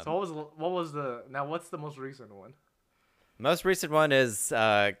So what's the most recent one? most recent one is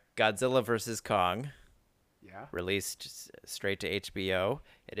Godzilla versus Kong, Yeah. released straight to HBO.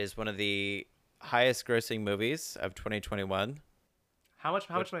 It is one of the highest grossing movies of 2021. How much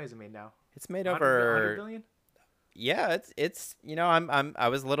money has it made now? It's made 100 over billion? Yeah, it's I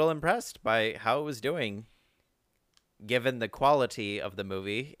was a little impressed by how it was doing given the quality of the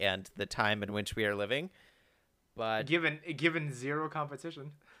movie and the time in which we are living. But Given zero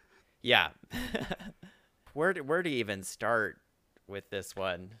competition. yeah. Where to even start with this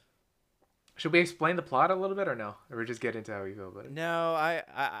one? Should we explain the plot a little bit or no? Or we just get into how we feel about it? No,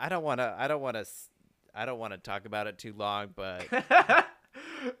 I don't want to talk about it too long, but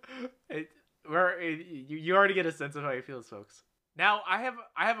You already get a sense of how he feels, folks. Now I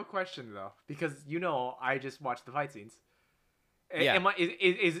have a question though, because I just watched the fight scenes. Yeah.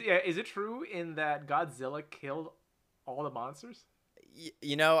 Is it true in that Godzilla killed all the monsters?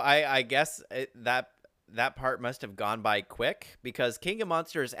 I guess that part must have gone by quick because King of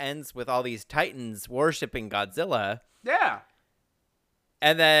Monsters ends with all these titans worshipping Godzilla. Yeah.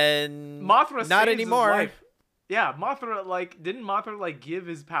 And then Mothra not saves anymore. His life. Yeah, didn't Mothra give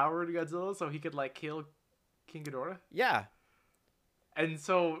his power to Godzilla so he could kill King Ghidorah? Yeah. And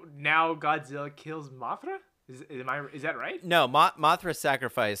so now Godzilla kills Mothra? Is that right? No, Mothra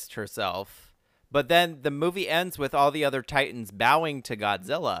sacrificed herself. But then the movie ends with all the other titans bowing to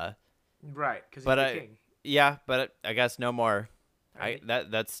Godzilla. Right, because he's the king. Yeah, but I guess no more.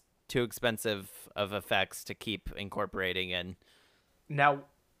 That's too expensive of effects to keep incorporating in. Now,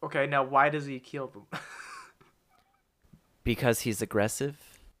 okay, now why does he kill them? Because he's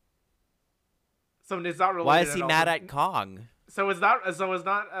aggressive. So it's not related. Why is he at all. mad at Kong? So it's not. So it's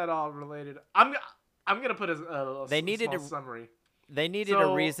not at all related. I'm gonna put a They needed small a- summary. They needed a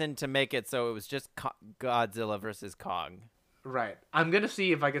reason to make it so it was just Godzilla versus Kong. Right. I'm gonna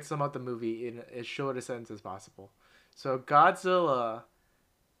see if I can sum up the movie in as short a sentence as possible. So Godzilla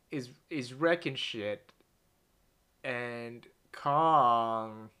is wrecking shit, and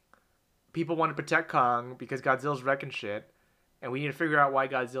Kong. People want to protect Kong because Godzilla's wrecking shit, and we need to figure out why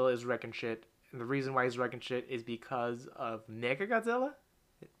Godzilla is wrecking shit. And the reason why he's wrecking shit is because of Mechagodzilla.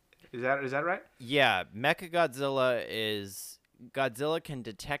 Is that right? Yeah, Godzilla can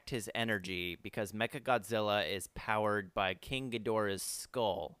detect his energy because Mechagodzilla is powered by King Ghidorah's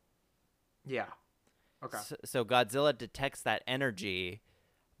skull. Yeah. Okay. So Godzilla detects that energy,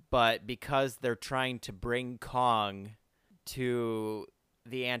 but because they're trying to bring Kong to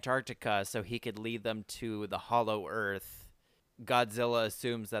the Antarctica so he could lead them to the Hollow Earth, Godzilla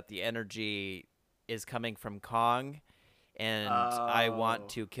assumes that the energy is coming from Kong, and I want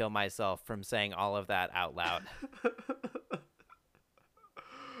to kill myself from saying all of that out loud.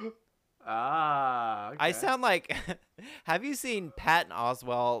 Okay. I sound like... Have you seen Patton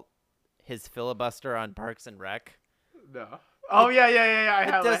Oswalt, his filibuster on Parks and Rec? No. Oh, yeah.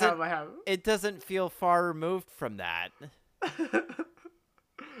 I have. It doesn't feel far removed from that.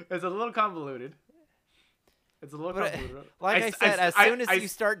 It's a little convoluted. Like I said, as soon as you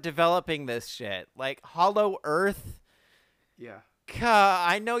start developing this shit, like Hollow Earth... Yeah.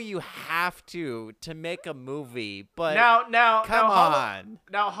 I know you have to make a movie, but come on.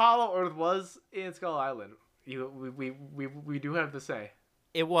 Hollow Earth was in Skull Island. We do have to say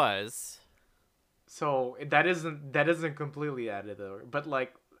it was. So that isn't completely added though. But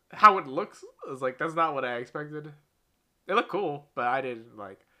like how it looks is like that's not what I expected. It looked cool, but I didn't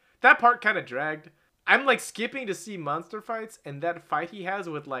like that part. Kind of dragged. I'm like skipping to see monster fights, and that fight he has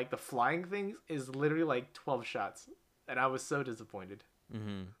with like the flying things is literally like 12 shots. And I was so disappointed.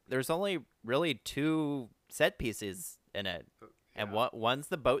 Mm-hmm. There's only really 2 set pieces in it. And one's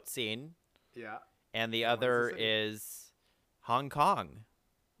the boat scene. Yeah. And the other is Hong Kong.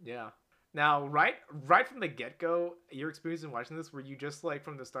 Yeah. Now, right from the get-go, your experience in watching this, were you just like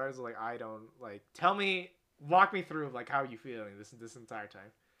from the start, like, I don't, like, walk me through, like, how you feeling this entire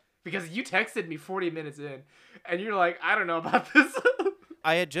time? Because you texted me 40 minutes in, and you're like, I don't know about this.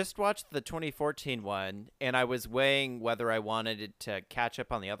 I had just watched the 2014 one, and I was weighing whether I wanted it to catch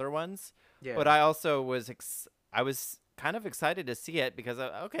up on the other ones. Yeah. But I also was I was kind of excited to see it because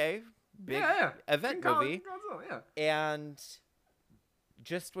big event movie. Godzilla, and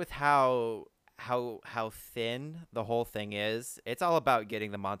just with how thin the whole thing is, it's all about getting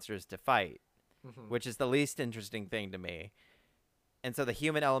the monsters to fight, which is the least interesting thing to me. And so the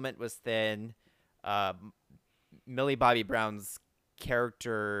human element was thin. Millie Bobby Brown's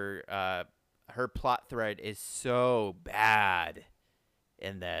character, her plot thread is so bad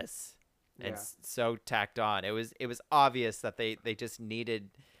in this. It's so tacked on. It was obvious that they just needed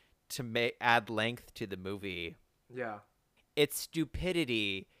to add length to the movie. Yeah. Its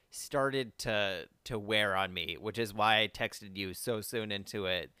stupidity started to wear on me, which is why I texted you so soon into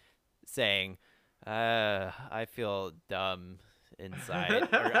it saying, I feel dumb inside,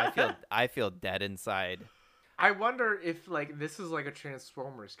 or I feel dead inside. I wonder if like this is like a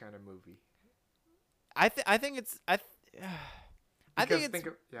Transformers kind of movie. I think it's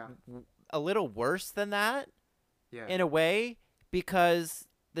a little worse than that. Yeah. In a way, because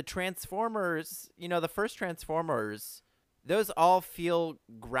the Transformers, the first Transformers, those all feel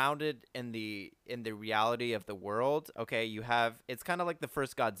grounded in the reality of the world. Okay, it's kind of like the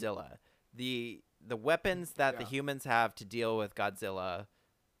first Godzilla. The weapons that the humans have to deal with Godzilla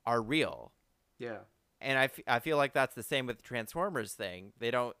are real. Yeah. And I feel like that's the same with the Transformers thing. They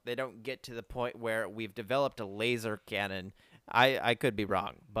don't get to the point where we've developed a laser cannon. I could be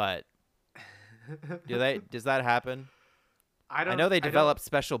wrong, but does that happen? I know they develop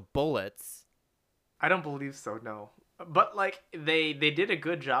special bullets. I don't believe so, no. But like they did a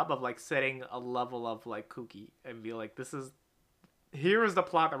good job of like setting a level of like kooky and be like, here is the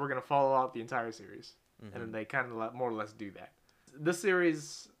plot that we're gonna follow out the entire series, and then they kind of more or less do that. This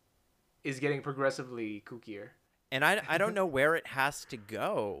series is getting progressively kookier, and I don't know where it has to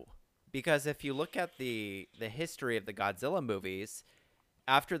go, because if you look at the history of the Godzilla movies,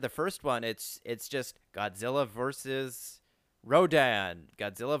 after the first one, it's just Godzilla versus Rodan,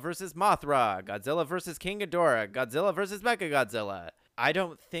 Godzilla versus Mothra, Godzilla versus King Ghidorah, Godzilla versus Mechagodzilla. I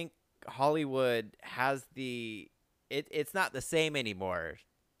don't think Hollywood has it's not the same anymore.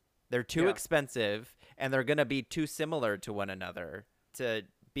 They're too Yeah. expensive, and they're going to be too similar to one another to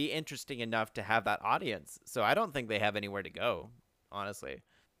be interesting enough to have that audience. So I don't think they have anywhere to go, honestly.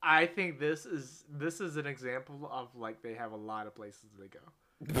 I think this is an example of like they have a lot of places they go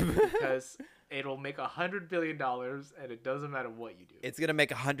because it'll make $100 billion and it doesn't matter what you do. It's going to make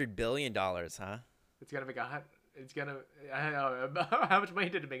 $100 billion, huh? It's gonna make It's gonna. I don't know, how much money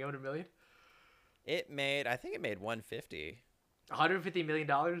did it make? 100 million. I think it made 150. $150 million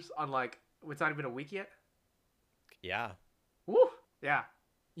on like it's not even a week yet. Yeah. Woo! Yeah,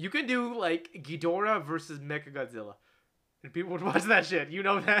 you can do like Ghidorah versus Mechagodzilla, and people would watch that shit. You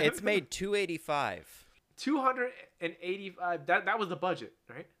know that It's made 285. 285. That was the budget,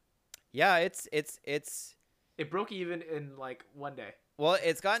 right? Yeah, it's It broke even in like one day. well,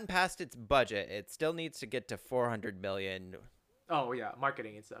 it's gotten past its budget. It still needs to get to 400 million. Oh yeah,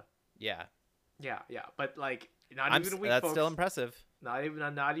 marketing and stuff. Yeah. Yeah. But like not even a week. That's folks. still impressive. Not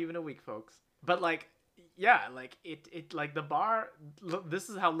even a week, folks. But like, yeah, like it like the bar. This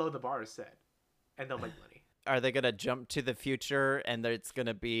is how low the bar is set, and they'll make money. Are they going to jump to the future and it's going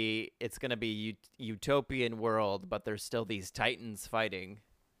to be utopian world, but there's still these titans fighting?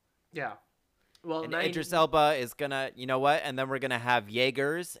 Yeah. Well, And Idris Elba is going to, you know what? And then we're going to have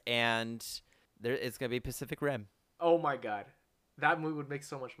Jaegers and it's going to be Pacific Rim. Oh my god, that movie would make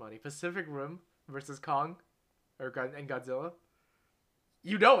so much money. Pacific Rim versus Kong, and Godzilla.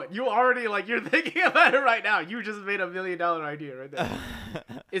 You know it. You already like you're thinking about it right now. You just made $1 million idea right there.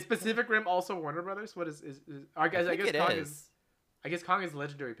 Is Pacific Rim also Warner Brothers? What is I guess it Kong is. I guess Kong is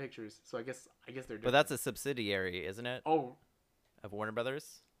Legendary Pictures. So I guess they're different. But that's a subsidiary, isn't it? Oh, Of Warner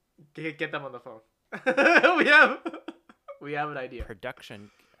Brothers? get them on the phone. we have an idea. Production.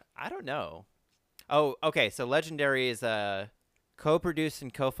 I don't know. Oh, okay. So Legendary is co-produced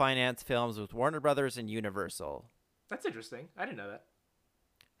and co-financed films with Warner Brothers and Universal. That's interesting. I didn't know that.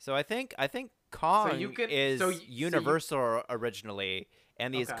 So I think Kong is you- Universal originally,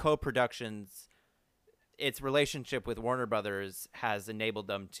 and these Okay. co-productions, its relationship with Warner Brothers has enabled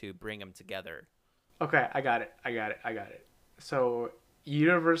them to bring them together. Okay, I got it. So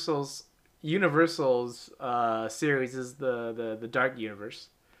Universal's series is the Dark Universe.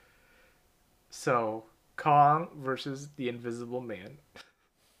 So Kong versus the Invisible Man.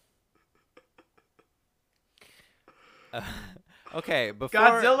 Okay,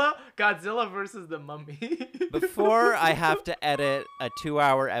 Godzilla versus the Mummy. before I have to edit a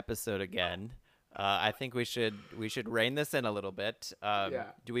 2-hour episode again, I think we should rein this in a little bit. Yeah.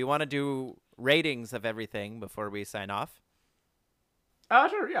 Do we want to do ratings of everything before we sign off?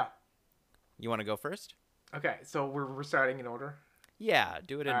 Sure, yeah. You want to go first? Okay, so we're starting in order. Yeah,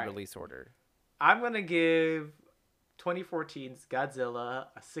 do it in All right. release order. I'm gonna give 2014's Godzilla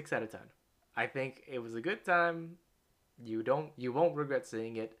a 6 out of 10. I think it was a good time. You won't regret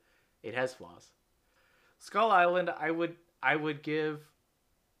seeing it. It has flaws. Skull Island, I would give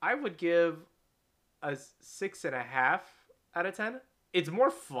a 6.5 out of 10. It's more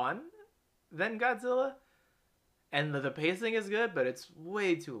fun than Godzilla, and the pacing is good, but it's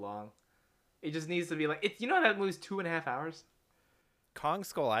way too long. It just needs to be like it's. You know that movie's 2.5 hours. Kong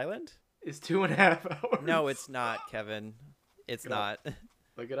Skull Island? It's 2.5 hours. No, it's not, Kevin. It's not.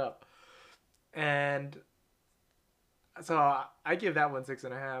 Look it up. And so I give that one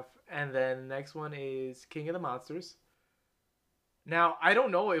 6.5. And then the next one is King of the Monsters. Now I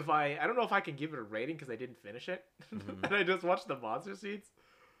don't know if I can give it a rating because I didn't finish it and I just watched the monster scenes.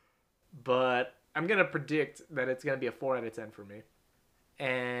 But I'm gonna predict that it's gonna be a 4 out of 10 for me.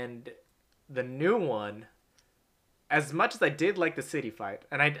 And the new one, as much as I did like the city fight,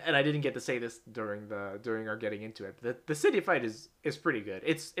 and I didn't get to say this during our getting into it, the city fight is pretty good.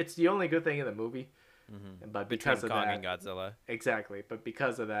 It's the only good thing in the movie. Mm-hmm. But Between because of Kong that, and Godzilla. exactly. But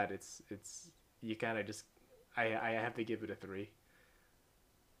because of that, it's you kind of just I have to give it a 3.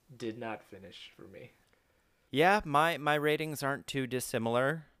 Did not finish for me. Yeah, my ratings aren't too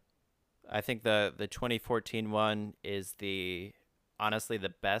dissimilar. I think the 2014 one is honestly the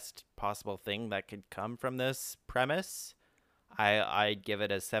best possible thing that could come from this premise. I'd give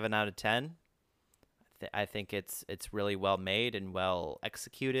it a 7 out of 10. I think it's really well made and well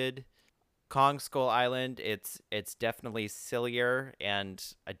executed. Kong Skull Island, it's definitely sillier and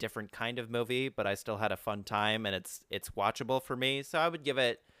a different kind of movie, but I still had a fun time and it's watchable for me. So I would give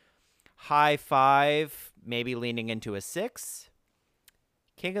it high 5, maybe leaning into a 6.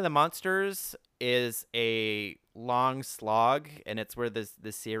 King of the Monsters is a long slog, and it's where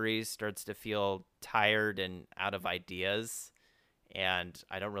the series starts to feel tired and out of ideas, and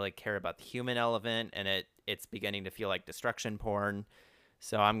I don't really care about the human element, and it's beginning to feel like destruction porn.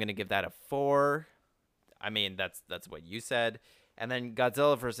 So I'm going to give that a 4. I mean, that's what you said. And then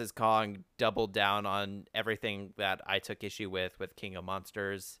Godzilla vs. Kong doubled down on everything that I took issue with King of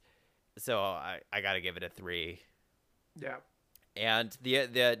Monsters. So I got to give it a 3. Yeah. And the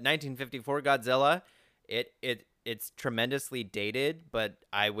 1954 Godzilla, it's tremendously dated, but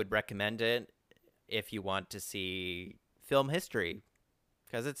I would recommend it if you want to see film history,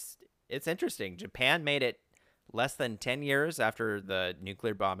 because it's interesting. Japan made it less than 10 years after the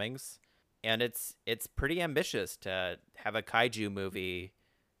nuclear bombings, and it's pretty ambitious to have a kaiju movie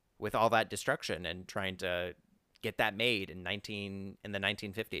with all that destruction and trying to get that made in the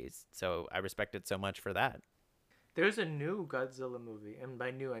 1950s. So I respect it so much for that. There's a new Godzilla movie, and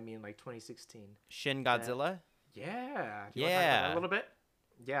by new I mean like 2016. Shin Godzilla? Yeah. Do you want to talk about that a little bit?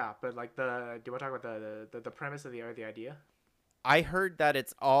 Yeah, but like do you want to talk about the premise of the idea? I heard that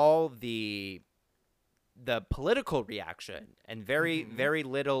it's all the political reaction and very very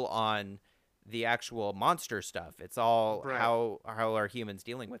little on the actual monster stuff. It's all Right. how are humans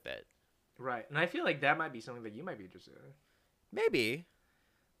dealing with it. Right, and I feel like that might be something that you might be interested in. Maybe.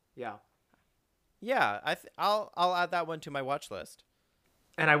 Yeah. Yeah, I'll add that one to my watch list.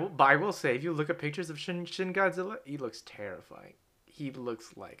 And I will say, if you look at pictures of Shin Godzilla, he looks terrifying. He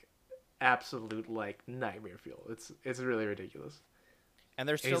looks like absolute like nightmare fuel. It's really ridiculous. And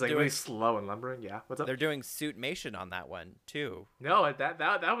they're And still he's like doing really slow and lumbering. Yeah, what's up? they're doing suitmation on that one too. No,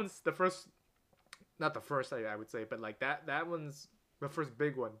 that one's the first, not the first I would say, but like that one's the first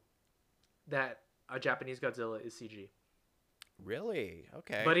big one that a Japanese Godzilla is CG. Really?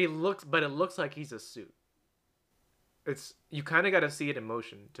 Okay. But it looks like he's a suit. It's you kind of got to see it in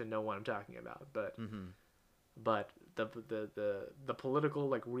motion to know what I'm talking about, but the political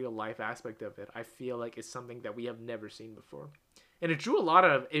like real life aspect of it, I feel like is something that we have never seen before, and it drew a lot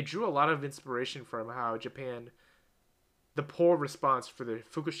of inspiration from how Japan, the poor response for the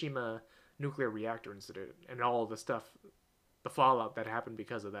Fukushima nuclear reactor incident and all the stuff, the fallout that happened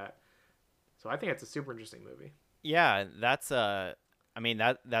because of that. So I think it's a super interesting movie. Yeah, that's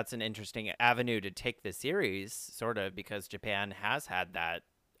that's an interesting avenue to take the series, sort of, because Japan has had that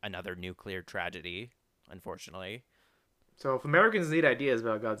another nuclear tragedy, unfortunately. So if Americans need ideas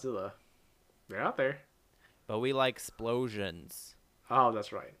about Godzilla, they're out there. But we like explosions. Oh,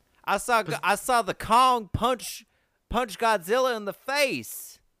 that's right. I saw the Kong punch Godzilla in the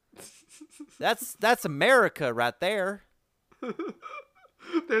face. That's America right there.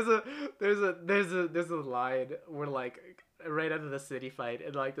 There's a line where like right after the city fight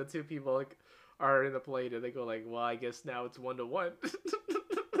and like the two people like are in the plane and they go like, well, I guess now it's 1-1.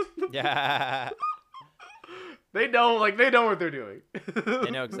 Yeah. They know what they're doing. They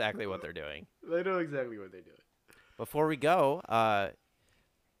know exactly what they're doing. They know exactly what they're doing. Before we go,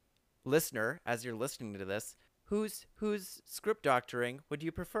 listener, as you're listening to this, whose script doctoring would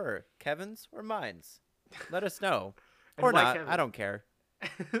you prefer, Kevin's or mine's? Let us know. Or not. Kevin. I don't care.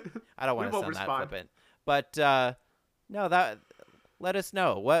 I don't want to sound that respond. flippant. But no, let us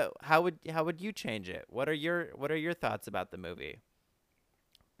know. How would you change it? What are your thoughts about the movie?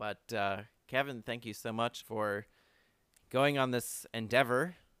 But Kevin, thank you so much for going on this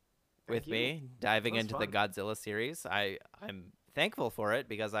endeavor with me, diving into the Godzilla series. I'm thankful for it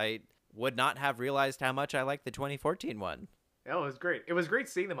because I would not have realized how much I liked the 2014 one. Yeah, it was great. It was great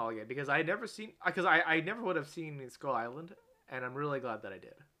seeing them all again because I never would have seen Skull Island, and I'm really glad that I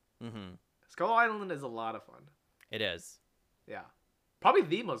did. Mm-hmm. Skull Island is a lot of fun. It is. Yeah, probably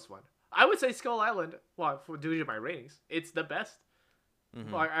the most fun. I would say Skull Island. Well, due to my ratings, it's the best.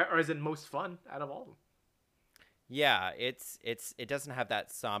 Mm-hmm. Or is it most fun out of all of them? Yeah, it doesn't have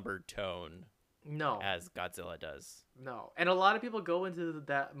that somber tone. No, as Godzilla does. No, and a lot of people go into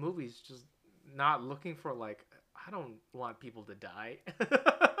that movies just not looking for like, I don't want people to die.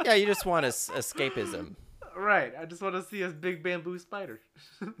 Yeah, you just want escapism. Right. I just want to see a big bamboo spider.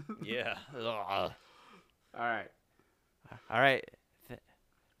 Yeah. All right. All right.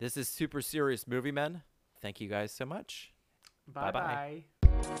 This is Super Serious Movie Men. Thank you guys so much. Bye-bye.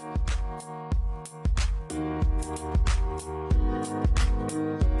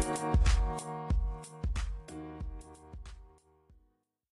 Bye.